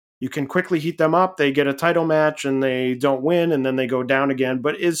then you can quickly heat them up. They get a title match and they don't win, and then they go down again,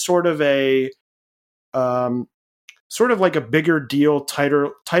 but is sort of like a bigger deal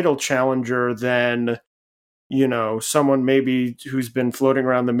title challenger than, someone maybe who's been floating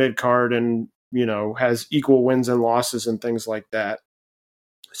around the mid-card and, has equal wins and losses and things like that.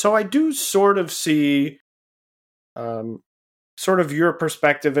 So I do sort of see sort of your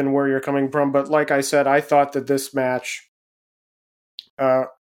perspective and where you're coming from. But like I said, I thought that this match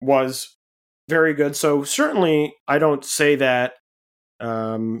was very good. So certainly I don't say that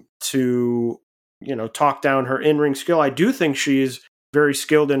to, talk down her in-ring skill. I do think she's very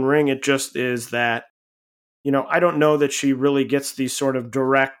skilled in ring. It just is that, I don't know that she really gets these sort of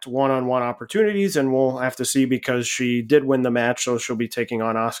direct one-on-one opportunities, and we'll have to see, because she did win the match, so she'll be taking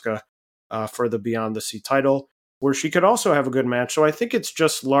on Asuka for the Beyond the Sea title. where she could also have a good match. So I think it's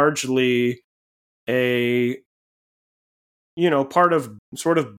just largely a, part of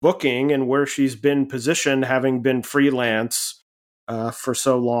sort of booking and where she's been positioned, having been freelance for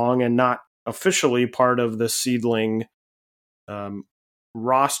so long and not officially part of the SEAdLINNG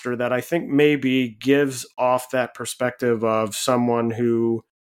roster, that I think maybe gives off that perspective of someone who,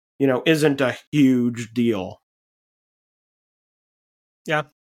 isn't a huge deal. Yeah,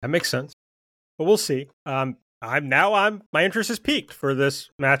 that makes sense. But we'll see. My interest is peaked for this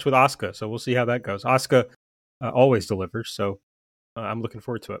match with Asuka, so we'll see how that goes. Asuka always delivers, so I'm looking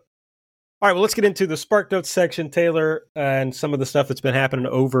forward to it. All right, well, let's get into the Spark Notes section, Taylor, and some of the stuff that's been happening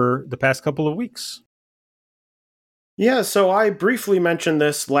over the past couple of weeks. Yeah, so I briefly mentioned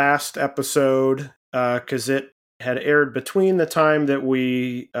this last episode because it had aired between the time that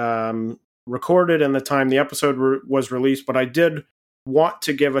we recorded and the time the episode was released, but I did want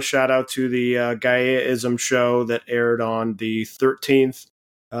to give a shout out to the Gaia-ism show that aired on the 13th.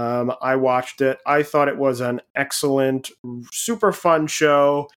 I watched it. I thought it was an excellent, super fun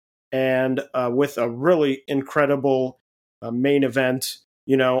show, and with a really incredible main event.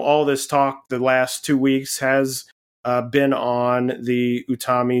 All this talk the last 2 weeks has been on the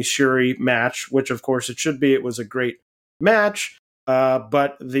Utami Shuri match, which of course it should be. It was a great match.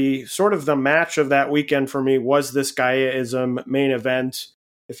 But the match of that weekend for me was this Gaia-ism main event.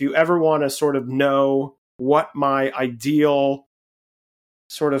 If you ever want to sort of know what my ideal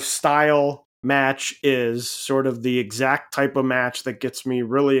sort of style match is, sort of the exact type of match that gets me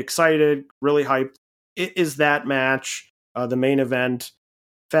really excited, really hyped, it is that match, the main event.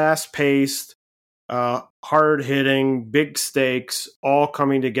 Fast-paced, hard-hitting, big stakes, all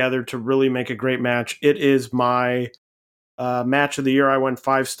coming together to really make a great match. It is my match of the year. I went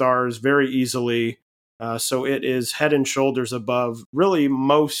 5 stars very easily. So it is head and shoulders above really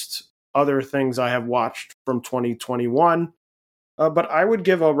most other things I have watched from 2021. But I would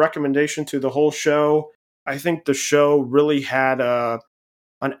give a recommendation to the whole show. I think the show really had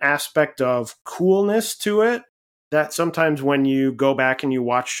an aspect of coolness to it that sometimes when you go back and you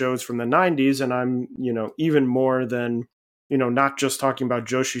watch shows from the 90s, and I'm, even more than, not just talking about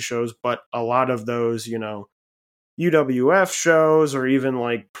Joshi shows, but a lot of those, UWF shows, or even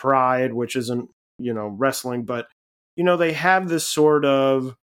like Pride, which isn't, wrestling, but, they have this sort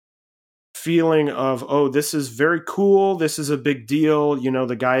of feeling of, oh, this is very cool. This is a big deal.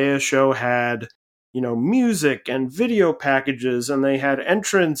 The Gaia show had, music and video packages, and they had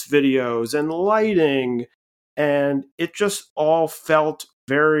entrance videos and lighting, and it just all felt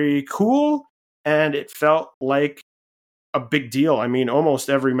very cool, and it felt like a big deal. I mean, almost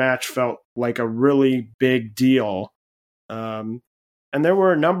every match felt like a really big deal. And there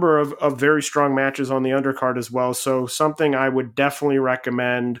were a number of very strong matches on the undercard as well. So something I would definitely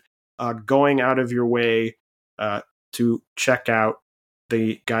recommend going out of your way to check out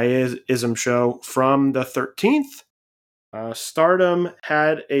the Gaia-ism show from the 13th. Stardom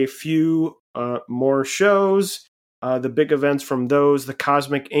had a few more shows. The big events from those: the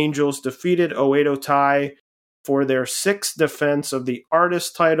Cosmic Angels defeated Oedo Tai for their 6th defense of the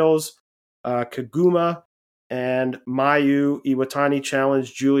artist titles. Kaguma and Mayu Iwatani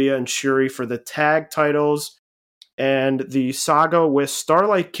challenged Julia and Shuri for the tag titles. And the saga with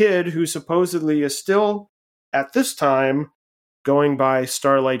Starlight Kid, who supposedly is still, at this time, going by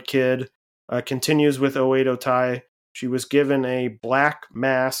Starlight Kid, continues with Oedo Tai. She was given a black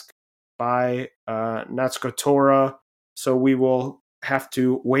mask by Natsuko Tora, so we will have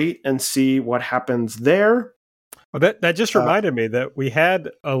to wait and see what happens there. Well, that just reminded me that we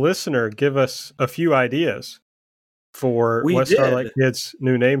had a listener give us a few ideas for what Starlight Kid's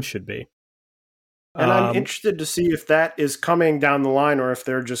new name should be. And I'm interested to see if that is coming down the line or if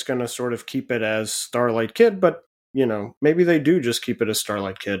they're just going to sort of keep it as Starlight Kid, but, maybe they do just keep it as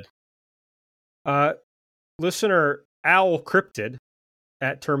Starlight Kid. Listener Owl Cryptid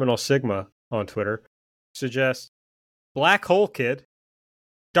at Terminal Sigma on Twitter suggests Black Hole Kid,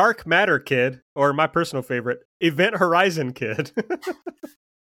 Dark Matter Kid, or my personal favorite, Event Horizon Kid.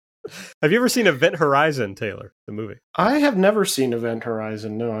 Have you ever seen Event Horizon, Taylor, the movie? I have never seen Event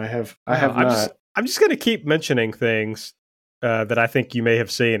Horizon. No, I have not. I'm just going to keep mentioning things that I think you may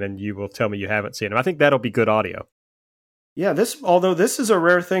have seen, and you will tell me you haven't seen them. I think that'll be good audio. Yeah, although this is a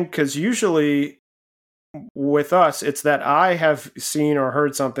rare thing, because usually with us, it's that I have seen or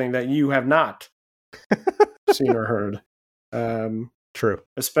heard something that you have not seen or heard. True.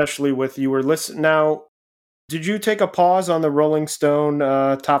 Especially with you were listening. Now, did you take a pause on the Rolling Stone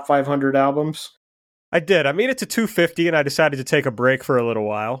top 500 albums? I did. I made it to 250, and I decided to take a break for a little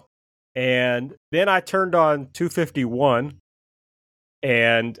while. And then I turned on 251,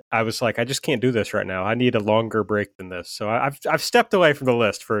 And I was like, I just can't do this right now. I need a longer break than this. So I've stepped away from the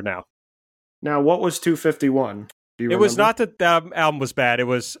list for now. Now, what was 251? Do you It remember? was not that the album was bad. It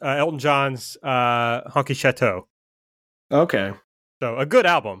was Elton John's Honky Chateau. Okay. So a good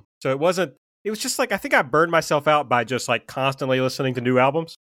album. So it was just like, I think I burned myself out by just like constantly listening to new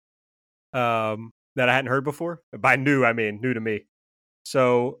albums that I hadn't heard before. By new, I mean new to me.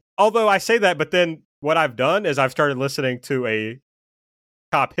 So although I say that, but then what I've done is I've started listening to a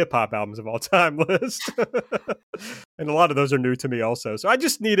top hip hop albums of all time list. And a lot of those are new to me also. So I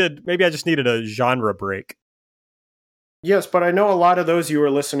just needed a genre break. Yes, but I know a lot of those you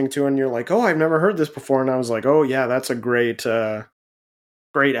were listening to and you're like, oh, I've never heard this before. And I was like, oh yeah, that's a great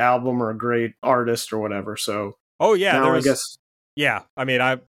album or a great artist or whatever. So oh yeah, now I guess. Yeah. I mean,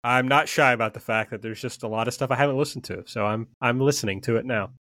 I'm not shy about the fact that there's just a lot of stuff I haven't listened to. So I'm listening to it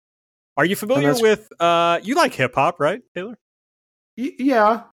now. Are you familiar with you like hip hop, right, Taylor?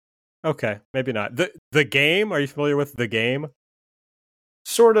 Yeah. Okay, maybe not. The Game, are you familiar with The Game?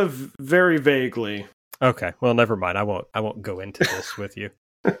 Sort of, very vaguely. Okay, well, never mind. I won't go into this with you.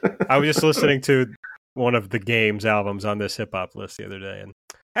 I was just listening to one of The Game's albums on this hip hop list the other day and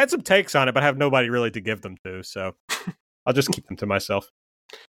had some takes on it, but I have nobody really to give them to, so I'll just keep them to myself.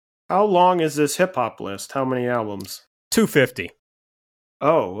 How long is this hip hop list? How many albums? 250.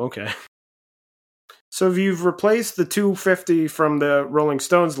 Oh, okay. So if you've replaced the 250 from the Rolling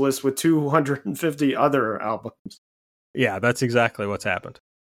Stones list with 250 other albums. Yeah, that's exactly what's happened.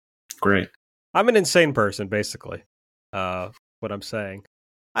 Great. I'm an insane person, basically. What I'm saying.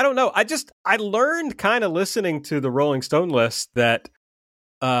 I don't know. I learned kind of listening to the Rolling Stone list that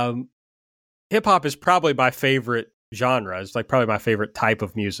hip hop is probably my favorite genre. It's like probably my favorite type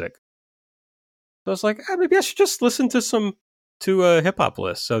of music. So I was like, maybe I should just listen to a hip hop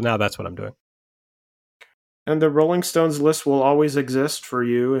list. So now that's what I'm doing. And the Rolling Stones list will always exist for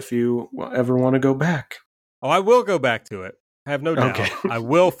you if you ever want to go back. Oh, I will go back to it. I have no doubt. Okay. I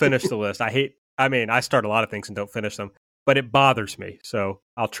will finish the list. I start a lot of things and don't finish them, but it bothers me. So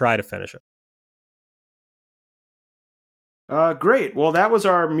I'll try to finish it. Great. Well, that was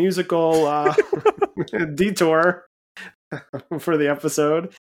our musical detour for the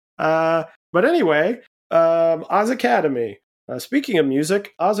episode. But anyway, Oz Academy. Speaking of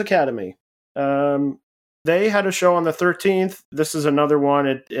music, Oz Academy. They had a show on the 13th. This is another one.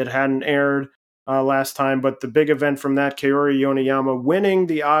 It hadn't aired last time, but the big event from that, Kaori Yoneyama winning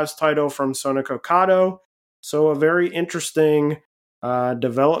the Oz title from Sonoko Kato. So a very interesting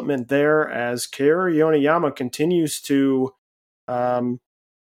development there as Kaori Yoneyama continues to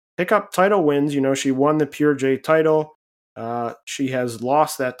pick up title wins. You know, she won the Pure J title. She has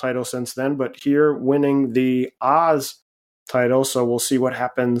lost that title since then, but here winning the Oz title. So we'll see what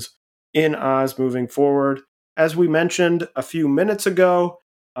happens in Oz moving forward. As we mentioned a few minutes ago,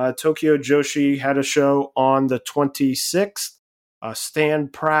 Tokyo Joshi had a show on the 26th,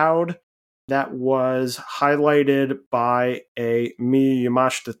 Stand Proud, that was highlighted by a Miyu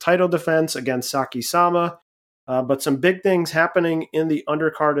Yamashita title defense against Saki-sama. But some big things happening in the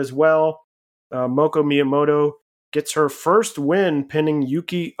undercard as well. Moko Miyamoto gets her first win pinning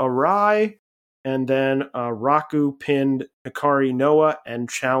Yuki Arai. And then Raku pinned Hikari Noa and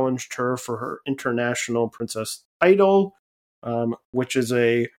challenged her for her International Princess title, which is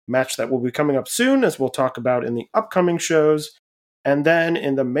a match that will be coming up soon, as we'll talk about in the upcoming shows. And then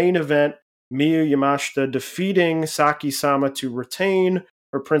in the main event, Miyu Yamashita defeating Saki-sama to retain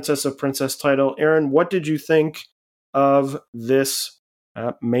her Princess of Princess title. Aaron, what did you think of this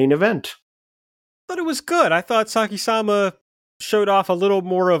main event? I thought it was good. I thought Saki-sama showed off a little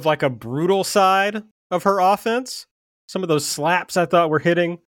more of like a brutal side of her offense. Some of those slaps I thought were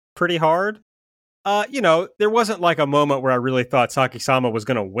hitting pretty hard. There wasn't like a moment where I really thought Saki-sama was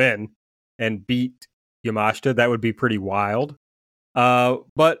going to win and beat Yamashita. That would be pretty wild.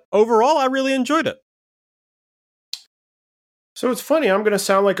 But overall, I really enjoyed it. So it's funny, I'm going to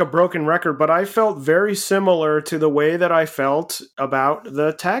sound like a broken record, but I felt very similar to the way that I felt about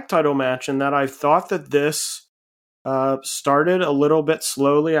the tag title match, and that I thought that this started a little bit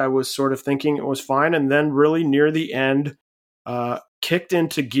slowly. I was sort of thinking it was fine, and then really near the end, kicked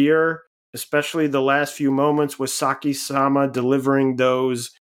into gear, especially the last few moments with Saki-sama delivering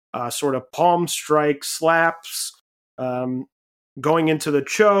those sort of palm strike slaps, going into the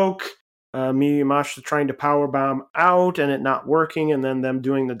choke, Miyu Yamashita trying to powerbomb out and it not working, and then them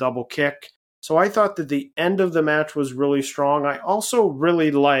doing the double kick. So I thought that the end of the match was really strong. I also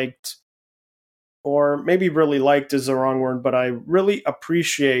really liked, or maybe really liked is the wrong word, but I really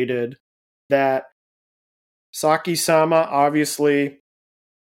appreciated that Saki-sama obviously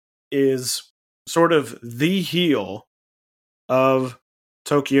is sort of the heel of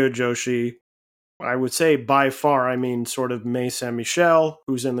Tokyo Joshi. I would say by far, I mean sort of May Saint-Michel,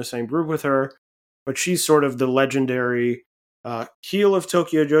 who's in the same group with her, but she's sort of the legendary heel of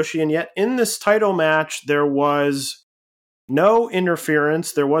Tokyo Joshi. And yet in this title match, there was no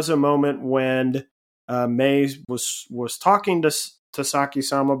interference. There was a moment when May was talking to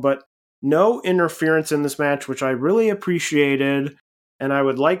Saki-sama, but no interference in this match, which I really appreciated. And I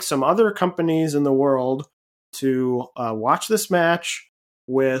would like some other companies in the world to watch this match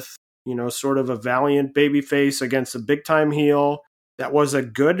with, sort of a valiant babyface against a big-time heel. That was a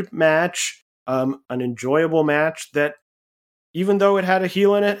good match, an enjoyable match that, even though it had a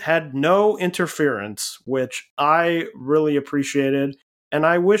heel in it, had no interference, which I really appreciated and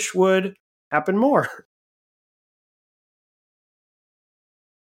I wish would happen more.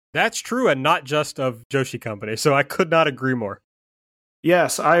 That's true, and not just of Joshi Company, so I could not agree more.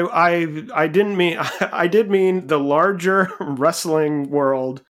 Yes, I didn't mean I did mean the larger wrestling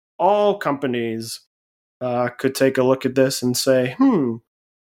world. All companies could take a look at this and say,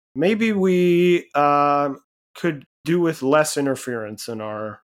 maybe we could do with less interference in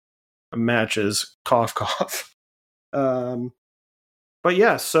our matches. Cough, cough. But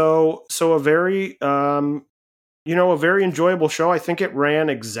yeah, so a very a very enjoyable show. I think it ran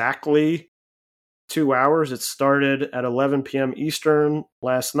exactly 2 hours. It started at 11 p.m. Eastern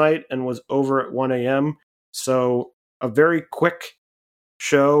last night and was over at 1 a.m. So a very quick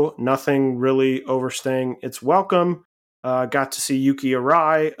show, nothing really overstaying its welcome. Got to see Yuki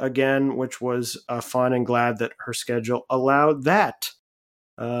Arai again, which was fun, and glad that her schedule allowed that.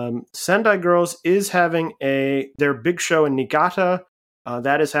 Sendai Girls is having their big show in Niigata.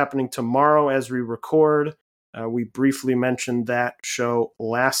 That is happening tomorrow as we record. We briefly mentioned that show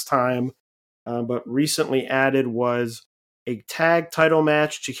last time, but recently added was a tag title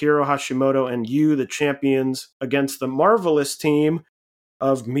match, Chihiro Hashimoto and Yu, the champions, against the Marvelous team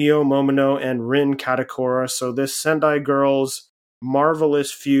of Mio Momono and Rin Katakura. So this Sendai Girls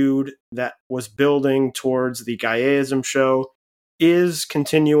Marvelous feud that was building towards the Gaeism show is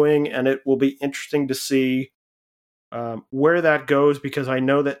continuing, and it will be interesting to see where that goes, because I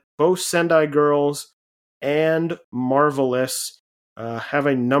know that both Sendai Girls and Marvelous have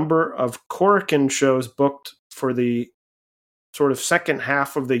a number of Korakuen shows booked for the sort of second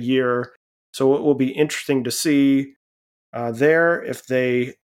half of the year. So it will be interesting to see there if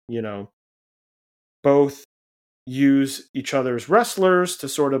they, both use each other's wrestlers to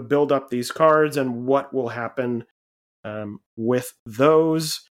sort of build up these cards, and what will happen with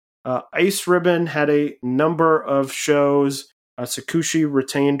those. Ice Ribbon had a number of shows. Sakushi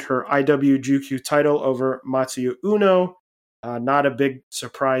retained her IWGQ title over Matsuyu Uno. Not a big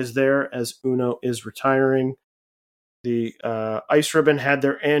surprise there, as Uno is retiring. The Ice Ribbon had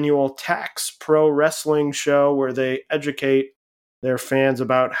their annual Tax Pro Wrestling show where they educate their fans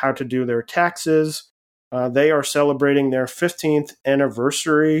about how to do their taxes. They are celebrating their 15th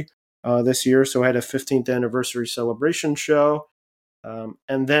anniversary this year, so had a 15th anniversary celebration show.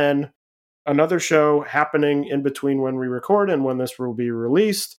 And then another show happening in between when we record and when this will be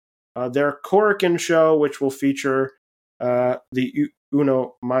released. Their Korakuen show, which will feature the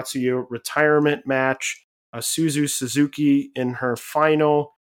Uno Matsuyu retirement match, Suzu Suzuki in her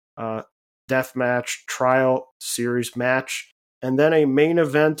final deathmatch trial series match, and then a main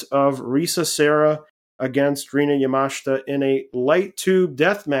event of Risa Sera against Rina Yamashita in a light tube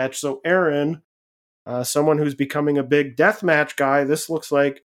deathmatch. So Aaron, someone who's becoming a big deathmatch guy, this looks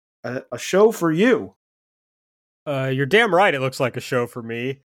like a show for you. You're damn right. It looks like a show for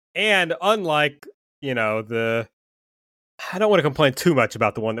me. And unlike, I don't want to complain too much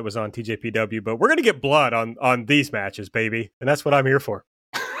about the one that was on TJPW, but we're going to get blood on these matches, baby. And that's what I'm here for.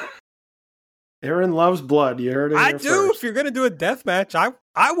 Aaron loves blood. You heard it here I do. first. If you're going to do a death match, I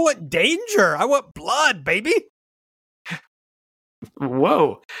want danger. I want blood, baby.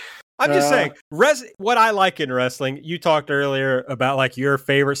 Whoa. I'm just saying, what I like in wrestling, you talked earlier about like your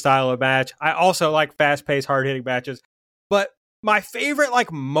favorite style of match. I also like fast-paced, hard-hitting matches. But my favorite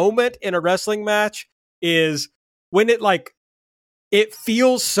like moment in a wrestling match is when it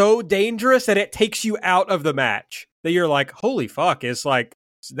feels so dangerous that it takes you out of the match. That you're like, holy fuck, it's like,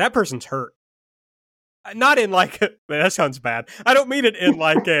 that person's hurt. Not in like, that sounds bad. I don't mean it in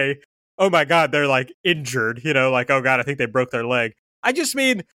like oh my God, they're like injured, like, oh God, I think they broke their leg. I just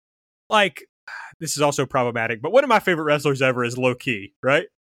mean, like, this is also problematic, but one of my favorite wrestlers ever is Low Ki, right?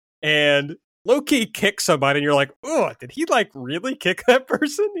 And Low Ki kicks somebody and you're like, oh, did he like really kick that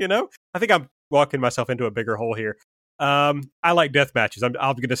person? I think I'm walking myself into a bigger hole here. I like death matches. I'm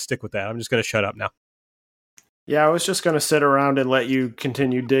going to stick with that. I'm just going to shut up now. Yeah, I was just going to sit around and let you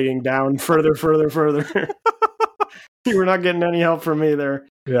continue digging down further. You were not getting any help from me there.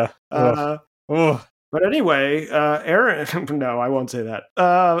 Yeah. But anyway, Aaron, no, I won't say that.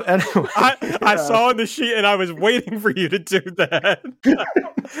 Anyway, I saw on the sheet and I was waiting for you to do that.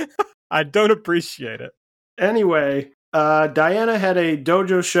 I don't appreciate it. Anyway, Diana had a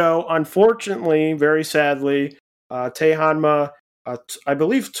dojo show. Unfortunately, very sadly, Tae Hanma, I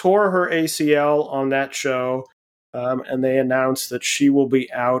believe, tore her ACL on that show. And they announced that she will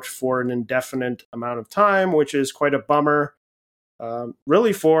be out for an indefinite amount of time, which is quite a bummer.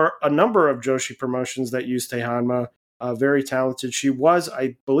 Really for a number of Joshi promotions that use Tae Hanma. Very talented. She was,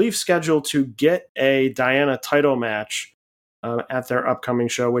 I believe, scheduled to get a Diana title match at their upcoming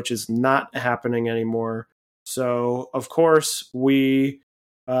show, which is not happening anymore. So, of course, we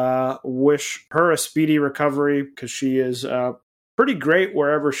wish her a speedy recovery because she is pretty great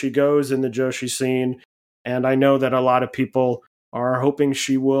wherever she goes in the Joshi scene. And I know that a lot of people are hoping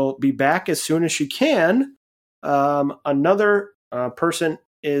she will be back as soon as she can. Another person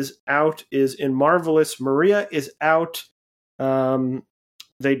is out, is in Marvelous. Maria is out.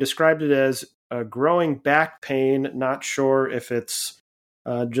 They described it as a growing back pain. Not sure if it's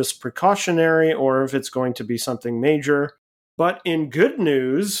just precautionary or if it's going to be something major. But in good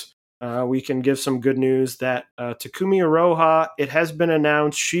news, we can give some good news that Takumi Iroha, it has been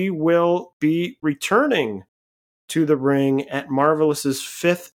announced she will be returning to the ring at Marvelous's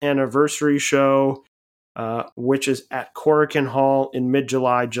 5th anniversary show, which is at Korakuen Hall in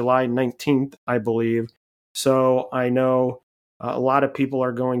mid-July, July 19th, I believe. So I know a lot of people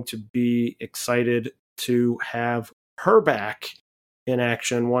are going to be excited to have her back in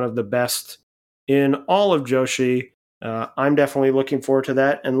action, one of the best in all of Joshi. I'm definitely looking forward to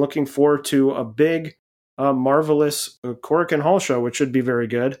that and looking forward to a big Marvelous Korakuen Hall show, which should be very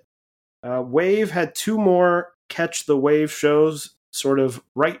good. Wave had 2 more Catch the Wave shows sort of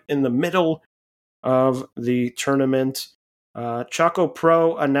right in the middle of the tournament. Choco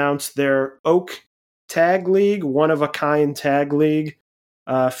Pro announced their Oak Tag League, one-of-a-kind tag league,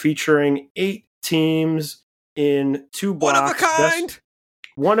 featuring 8 teams in 2 blocks.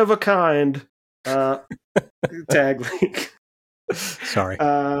 One-of-a-kind tag league. Sorry.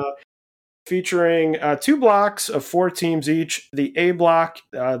 Featuring 2 blocks of 4 teams each. The A block,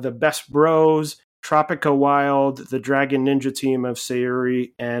 the Best Bros, Tropica Wild, the Dragon Ninja team of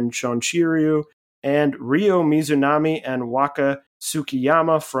Sayuri and Shonshiryu, and Ryo Mizunami and Waka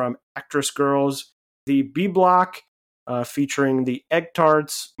Tsukiyama from Actress Girls. The B block, featuring the Egg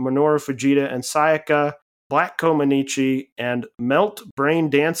Tarts, Minoru Fujita and Sayaka, Black Komanichi, and Melt Brain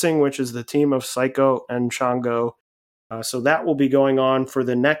Dancing, which is the team of Psycho and Shango. So that will be going on for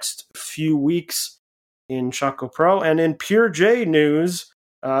the next few weeks in Choco Pro. And in Pure J news,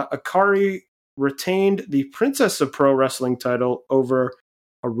 Akari retained the Princess of Pro Wrestling title over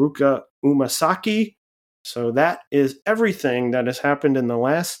Haruka Umasaki. So that is everything that has happened in the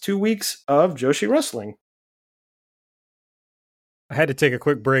last 2 weeks of Joshi Wrestling. I had to take a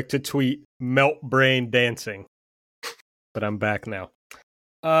quick break to tweet Melt Brain Dancing, but I'm back now.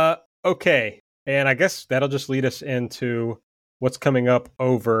 Okay, and I guess that'll just lead us into what's coming up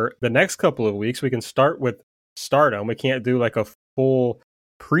over the next couple of weeks. We can start with Stardom. We can't do like a full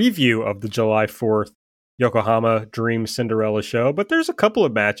preview of the July 4th Yokohama Dream Cinderella show, but there's a couple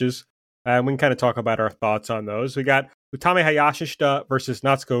of matches, and we can kind of talk about our thoughts on those. We got Utami Hayashishita versus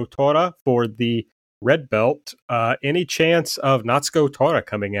Natsuko Tora for the red belt. Any chance of Natsuko Tora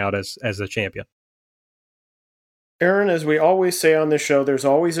coming out as a champion? Aaron, as we always say on this show, there's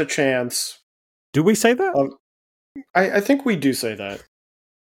always a chance. Do we say that? I think we do say that.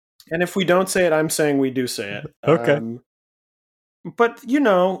 And if we don't say it, I'm saying we do say it. Okay. But,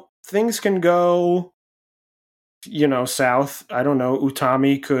 things can go, south. I don't know.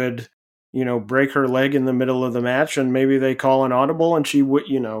 Utami could, break her leg in the middle of the match, and maybe they call an audible and she would,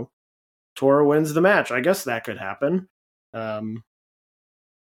 Tora wins the match. I guess that could happen. But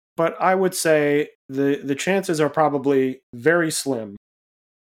I would say the chances are probably very slim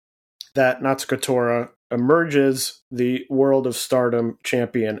that Natsuko Tora emerges the World of Stardom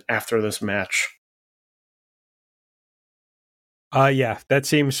champion after this match. Yeah, that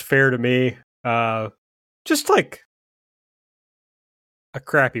seems fair to me. Just like a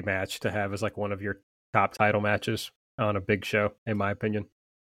crappy match to have as like one of your top title matches on a big show, in my opinion.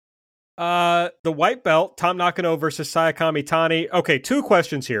 The white belt, Tam Nakano versus Sayaka Mitani. Okay, 2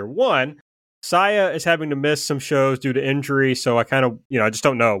 questions here. 1, Saya is having to miss some shows due to injury, so I kind of, I just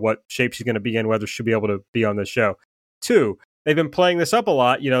don't know what shape she's going to be in, whether she'll be able to be on this show. 2, they've been playing this up a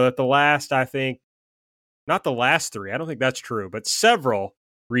lot, that the last, I think, not the last 3, I don't think that's true, but several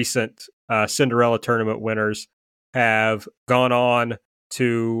recent Cinderella tournament winners have gone on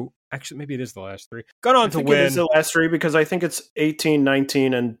to Actually, maybe it is the last three. Gone on to win. It is the last three because I think it's 18,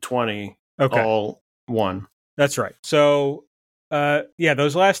 19, and 20 all won. That's right. So,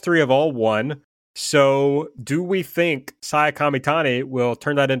 those last three have all won. So, do we think Saya Kamitani will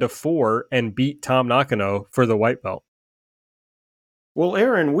turn that into 4 and beat Tom Nakano for the white belt? Well,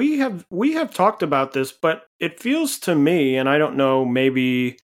 Aaron, we have talked about this, but it feels to me, and I don't know,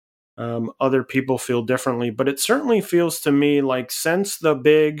 maybe other people feel differently, but it certainly feels to me like since the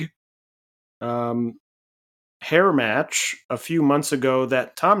big hair match a few months ago,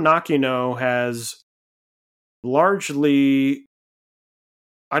 that Tom Nakano has largely,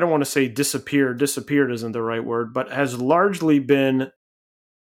 I don't want to say disappeared isn't the right word, but has largely been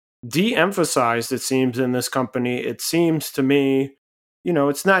de-emphasized, it seems, in this company. It seems to me,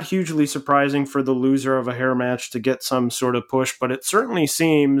 it's not hugely surprising for the loser of a hair match to get some sort of push, but it certainly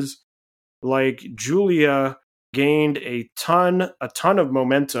seems like Julia gained a ton of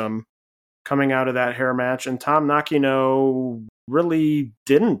momentum coming out of that hair match, and Tom Nakano really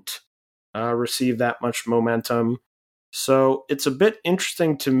didn't receive that much momentum. So it's a bit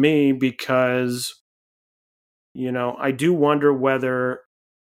interesting to me because, I do wonder whether,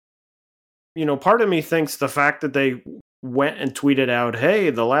 part of me thinks the fact that they went and tweeted out,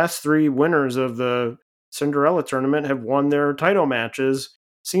 hey, the last 3 winners of the Cinderella tournament have won their title matches,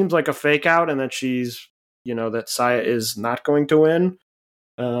 seems like a fake out, and that she's, that Saya is not going to win.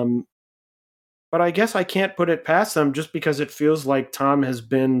 But I guess I can't put it past them just because it feels like Tom has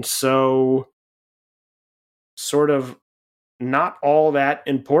been so sort of not all that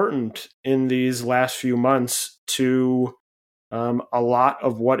important in these last few months to a lot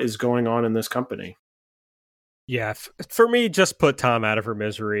of what is going on in this company. Yeah, for me, just put Tom out of her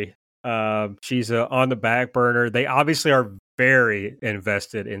misery. She's on the back burner. They obviously are very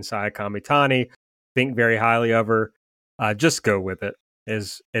invested in Saya Kamitani, think very highly of her. Just go with it,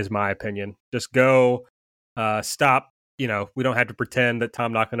 is my opinion. Just go. Stop. We don't have to pretend that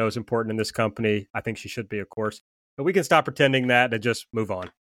Tom Nakano is important in this company. I think she should be, of course. But we can stop pretending that and just move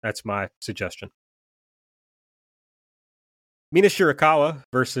on. That's my suggestion. Mina Shirakawa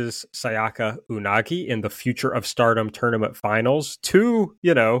versus Sayaka Unagi in the Future of Stardom tournament finals. Two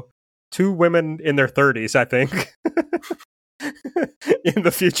women in their 30s, I think, in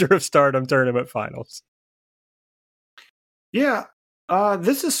the Future of Stardom tournament finals. Yeah,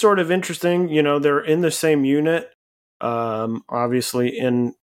 this is sort of interesting. They're in the same unit, obviously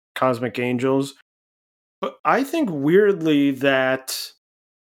in Cosmic Angels. But I think weirdly that,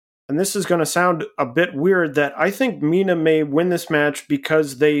 and this is going to sound a bit weird, that I think Mina may win this match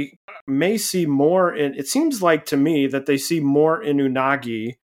because they may see more in, it seems like to me that they see more in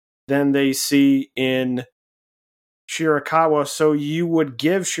Unagi than they see in Shirakawa. So you would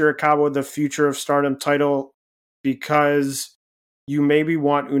give Shirakawa the Future of Stardom title because you maybe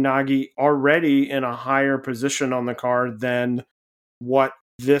want Unagi already in a higher position on the card than what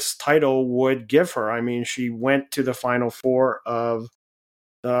this title would give her. I mean, she went to the Final Four of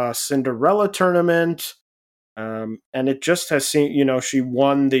the Cinderella tournament, and it just has seen, she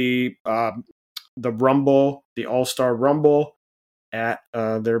won the Rumble, the All-Star Rumble at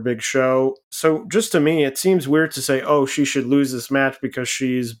their big show. So just to me, it seems weird to say, oh, she should lose this match because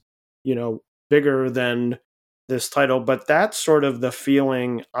she's, bigger than this title. But that's sort of the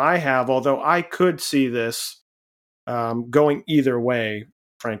feeling I have, although I could see this going either way,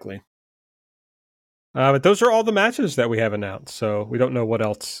 frankly. But those are all the matches that we have announced, so we don't know what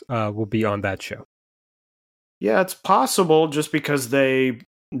else will be on that show. Yeah, it's possible, just because they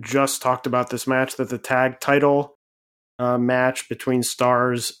just talked about this match, that the tag title match between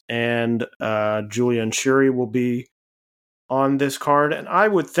Stars and Julia and Shuri will be on this card. And I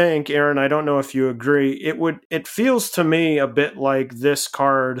would think, Aaron, I don't know if you agree, it feels to me a bit like this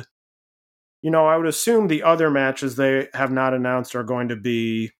card. I would assume the other matches they have not announced are going to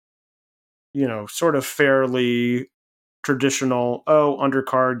be, sort of fairly traditional,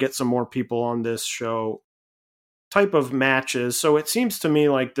 undercard, get some more people on this show type of matches. So it seems to me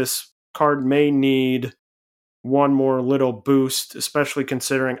like this card may need one more little boost, especially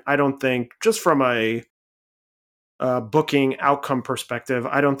considering I don't think, just from a booking outcome perspective,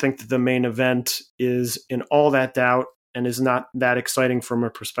 I don't think that the main event is in all that doubt and is not that exciting from a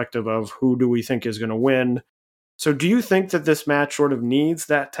perspective of who do we think is going to win. So do you think that this match sort of needs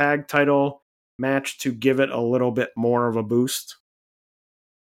that tag title match to give it a little bit more of a boost?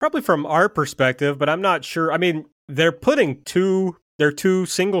 Probably from our perspective, but I'm not sure. I mean, they're putting their two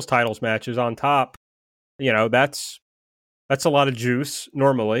singles titles matches on top. That's a lot of juice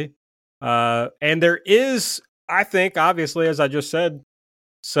normally. And there is, I think, obviously, as I just said,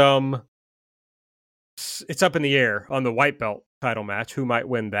 some it's up in the air on the white belt title match. Who might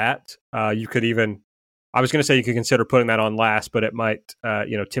win that? You could even, I was going to say you could consider putting that on last, but it might,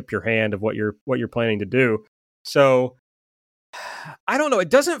 tip your hand of what you're planning to do. So I don't know. It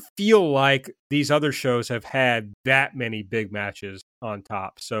doesn't feel like these other shows have had that many big matches on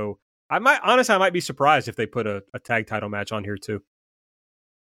top. So I might be surprised if they put a tag title match on here too.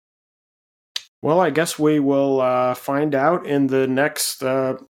 Well, I guess we will find out in the next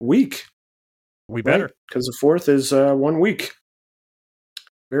week. We better. Because the 4th is 1 week.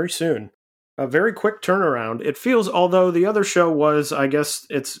 Very soon. A very quick turnaround. It feels, although the other show was, I guess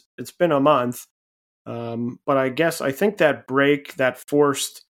it's been a month. But I think that break, that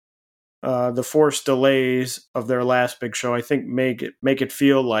the forced delays of their last big show, I think make it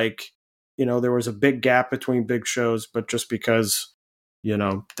feel like, there was a big gap between big shows, but just because,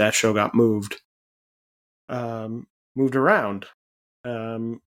 that show got moved around.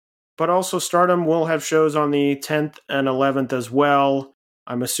 But also Stardom will have shows on the 10th and 11th as well.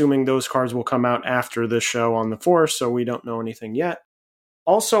 I'm assuming those cards will come out after this show on the 4th, so we don't know anything yet.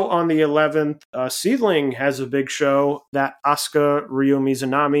 Also on the 11th, SEAdLINNNG has a big show. That Asuka Ryo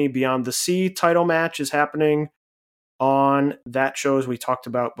Mizunami Beyond the Sea title match is happening on that show, as we talked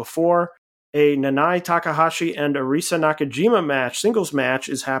about before. A Nanae Takahashi and Arisa Nakajima match, singles match,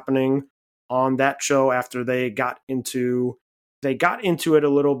 is happening on that show after they got into it a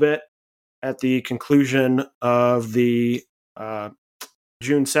little bit at the conclusion of the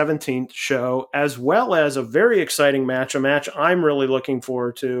June 17th show, as well as a very exciting match, a match I'm really looking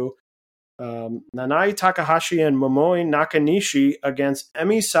forward to. Nanae Takahashi and Momoi Nakanishi against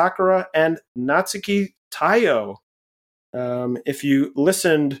Emi Sakura and Natsuki Taiyo. If you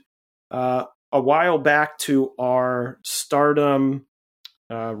listened a while back to our Stardom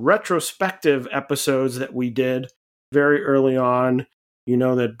retrospective episodes that we did very early on, you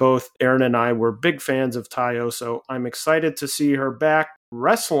know that both Aaron and I were big fans of Taiyo, so I'm excited to see her back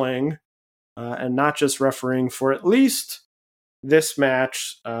wrestling and not just refereeing for at least this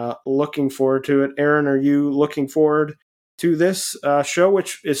match. Looking forward to it. Aaron, are you looking forward to this show,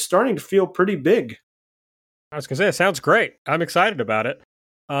 which is starting to feel pretty big? I was going to say, it sounds great. I'm excited about it.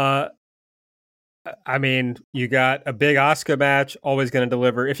 I mean, you got a big Asuka match, always going to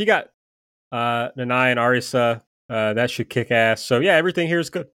deliver. If you got Nanae and Arisa, that should kick ass. So yeah, everything here is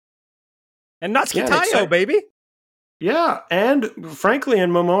good. And Natsuki Taiyo, baby. Yeah, and frankly, in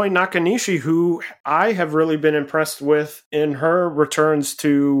Momoi Nakanishi, who I have really been impressed with in her returns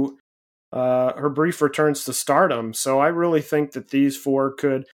to her brief returns to Stardom. So I really think that these four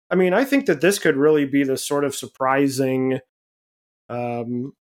could. I mean, I think that this could really be the sort of surprising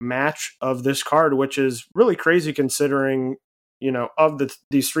match of this card, which is really crazy considering, of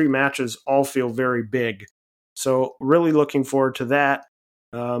these three matches all feel very big. So really looking forward to that.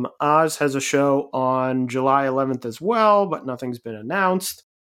 Oz has a show on July 11th as well, but nothing's been announced.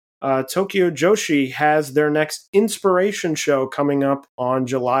 Tokyo Joshi has their next Inspiration show coming up on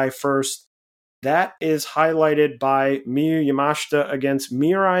July 1st. That is highlighted by Miyu Yamashita against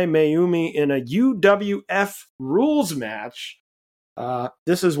Mirai Mayumi in a UWF rules match.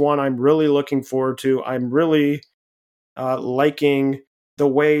 This is one I'm really looking forward to. I'm really liking the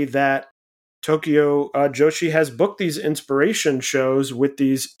way that Tokyo Joshi has booked these Inspiration shows with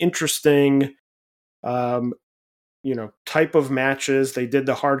these interesting, type of matches. They did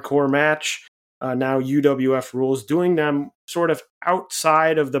the hardcore match, now UWF rules, doing them sort of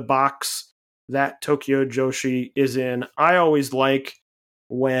outside of the box that Tokyo Joshi is in. I always like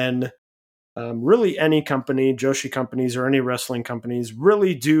when really any company, Joshi companies or any wrestling companies,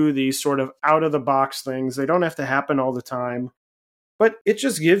 really do these sort of out-of-the-box things. They don't have to happen all the time. But it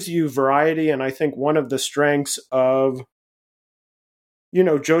just gives you variety, and I think one of the strengths of,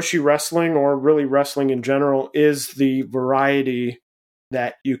 Joshi wrestling, or really wrestling in general, is the variety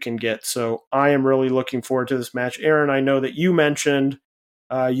that you can get. So I am really looking forward to this match. Aaron, I know that you mentioned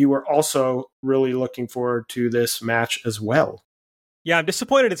you were also really looking forward to this match as well. Yeah, I'm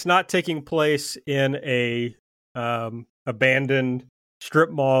disappointed it's not taking place in a abandoned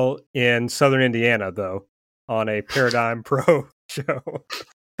strip mall in southern Indiana, though, on a Paradigm Pro show.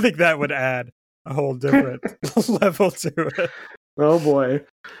 I think that would add a whole different level to it. Oh boy.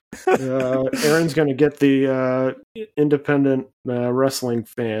 Aaron's going to get the independent wrestling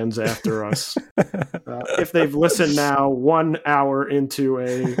fans after us. If they've listened now 1 hour into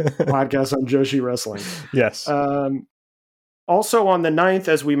a podcast on Joshi wrestling. Yes. Also on the 9th,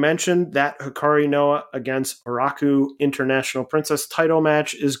 as we mentioned, that Hikari Noa against Araku International Princess title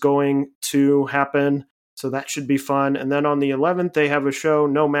match is going to happen. So that should be fun. And then on the 11th, they have a show.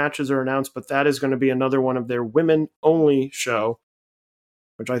 No matches are announced, but that is going to be another one of their women-only show,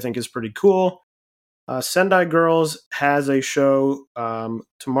 which I think is pretty cool. Sendai Girls has a show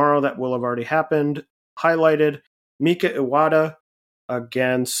tomorrow that will have already happened, highlighted. Mika Iwata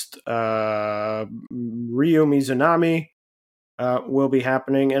against Ryu Mizunami will be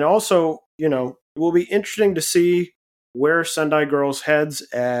happening. And also, it will be interesting to see where Sendai Girls heads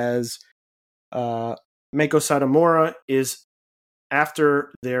as Meiko Satomura is,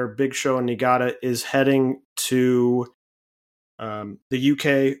 after their big show in Niigata, is heading to the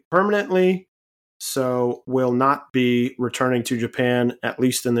UK permanently, so will not be returning to Japan, at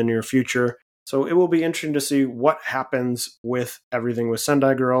least in the near future. So it will be interesting to see what happens with everything with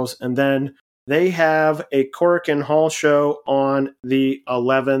Sendai Girls. And then they have a Korakuen Hall show on the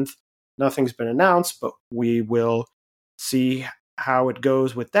 11th. Nothing's been announced, but we will see how it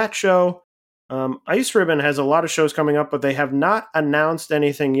goes with that show. Ice Ribbon has a lot of shows coming up, but they have not announced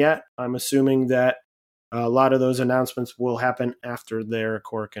anything yet. I'm assuming that a lot of those announcements will happen after their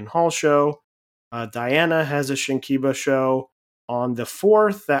Korakuen Hall show. Diana has a Shinkiba show on the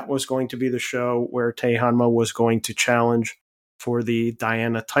 4th. That was going to be the show where Tei Hanma was going to challenge for the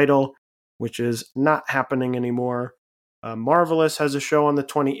Diana title, which is not happening anymore. Marvelous has a show on the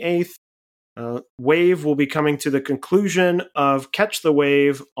 28th. Wave will be coming to the conclusion of Catch the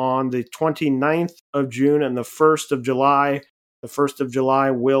Wave on the 29th of June and the 1st of July. The 1st of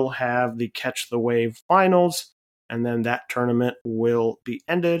July will have the Catch the Wave finals, and then that tournament will be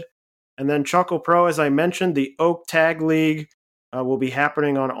ended. And then Choco Pro, as I mentioned, the Oak Tag League will be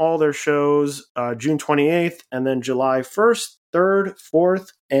happening on all their shows June 28th, and then July 1st, 3rd, 4th,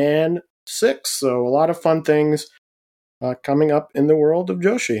 and 6th. So a lot of fun things coming up in the world of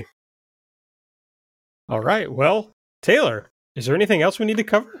Joshi. All right. Well, Taylor, is there anything else we need to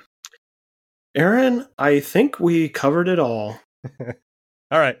cover? Aaron, I think we covered it all.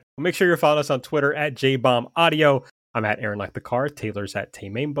 All right. Well, make sure you're following us on Twitter at JBombAudio. I'm at Aaron Like the Car. Taylor's at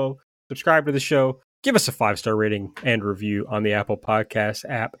Tamainbo. Subscribe to the show. Give us a 5-star rating and review on the Apple Podcast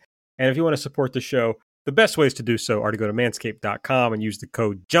app. And if you want to support the show, the best ways to do so are to go to manscaped.com and use the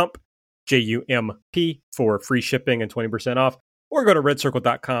code JUMP, JUMP, for free shipping and 20% off. Or go to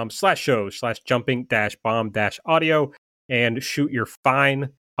redcircle.com/shows/jumping-bomb-audio and shoot your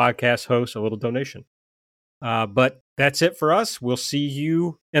fine podcast host a little donation. But that's it for us. We'll see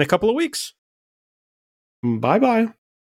you in a couple of weeks. Bye-bye.